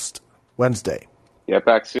next Wednesday. Yeah,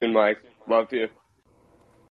 back soon, Mike. Love you.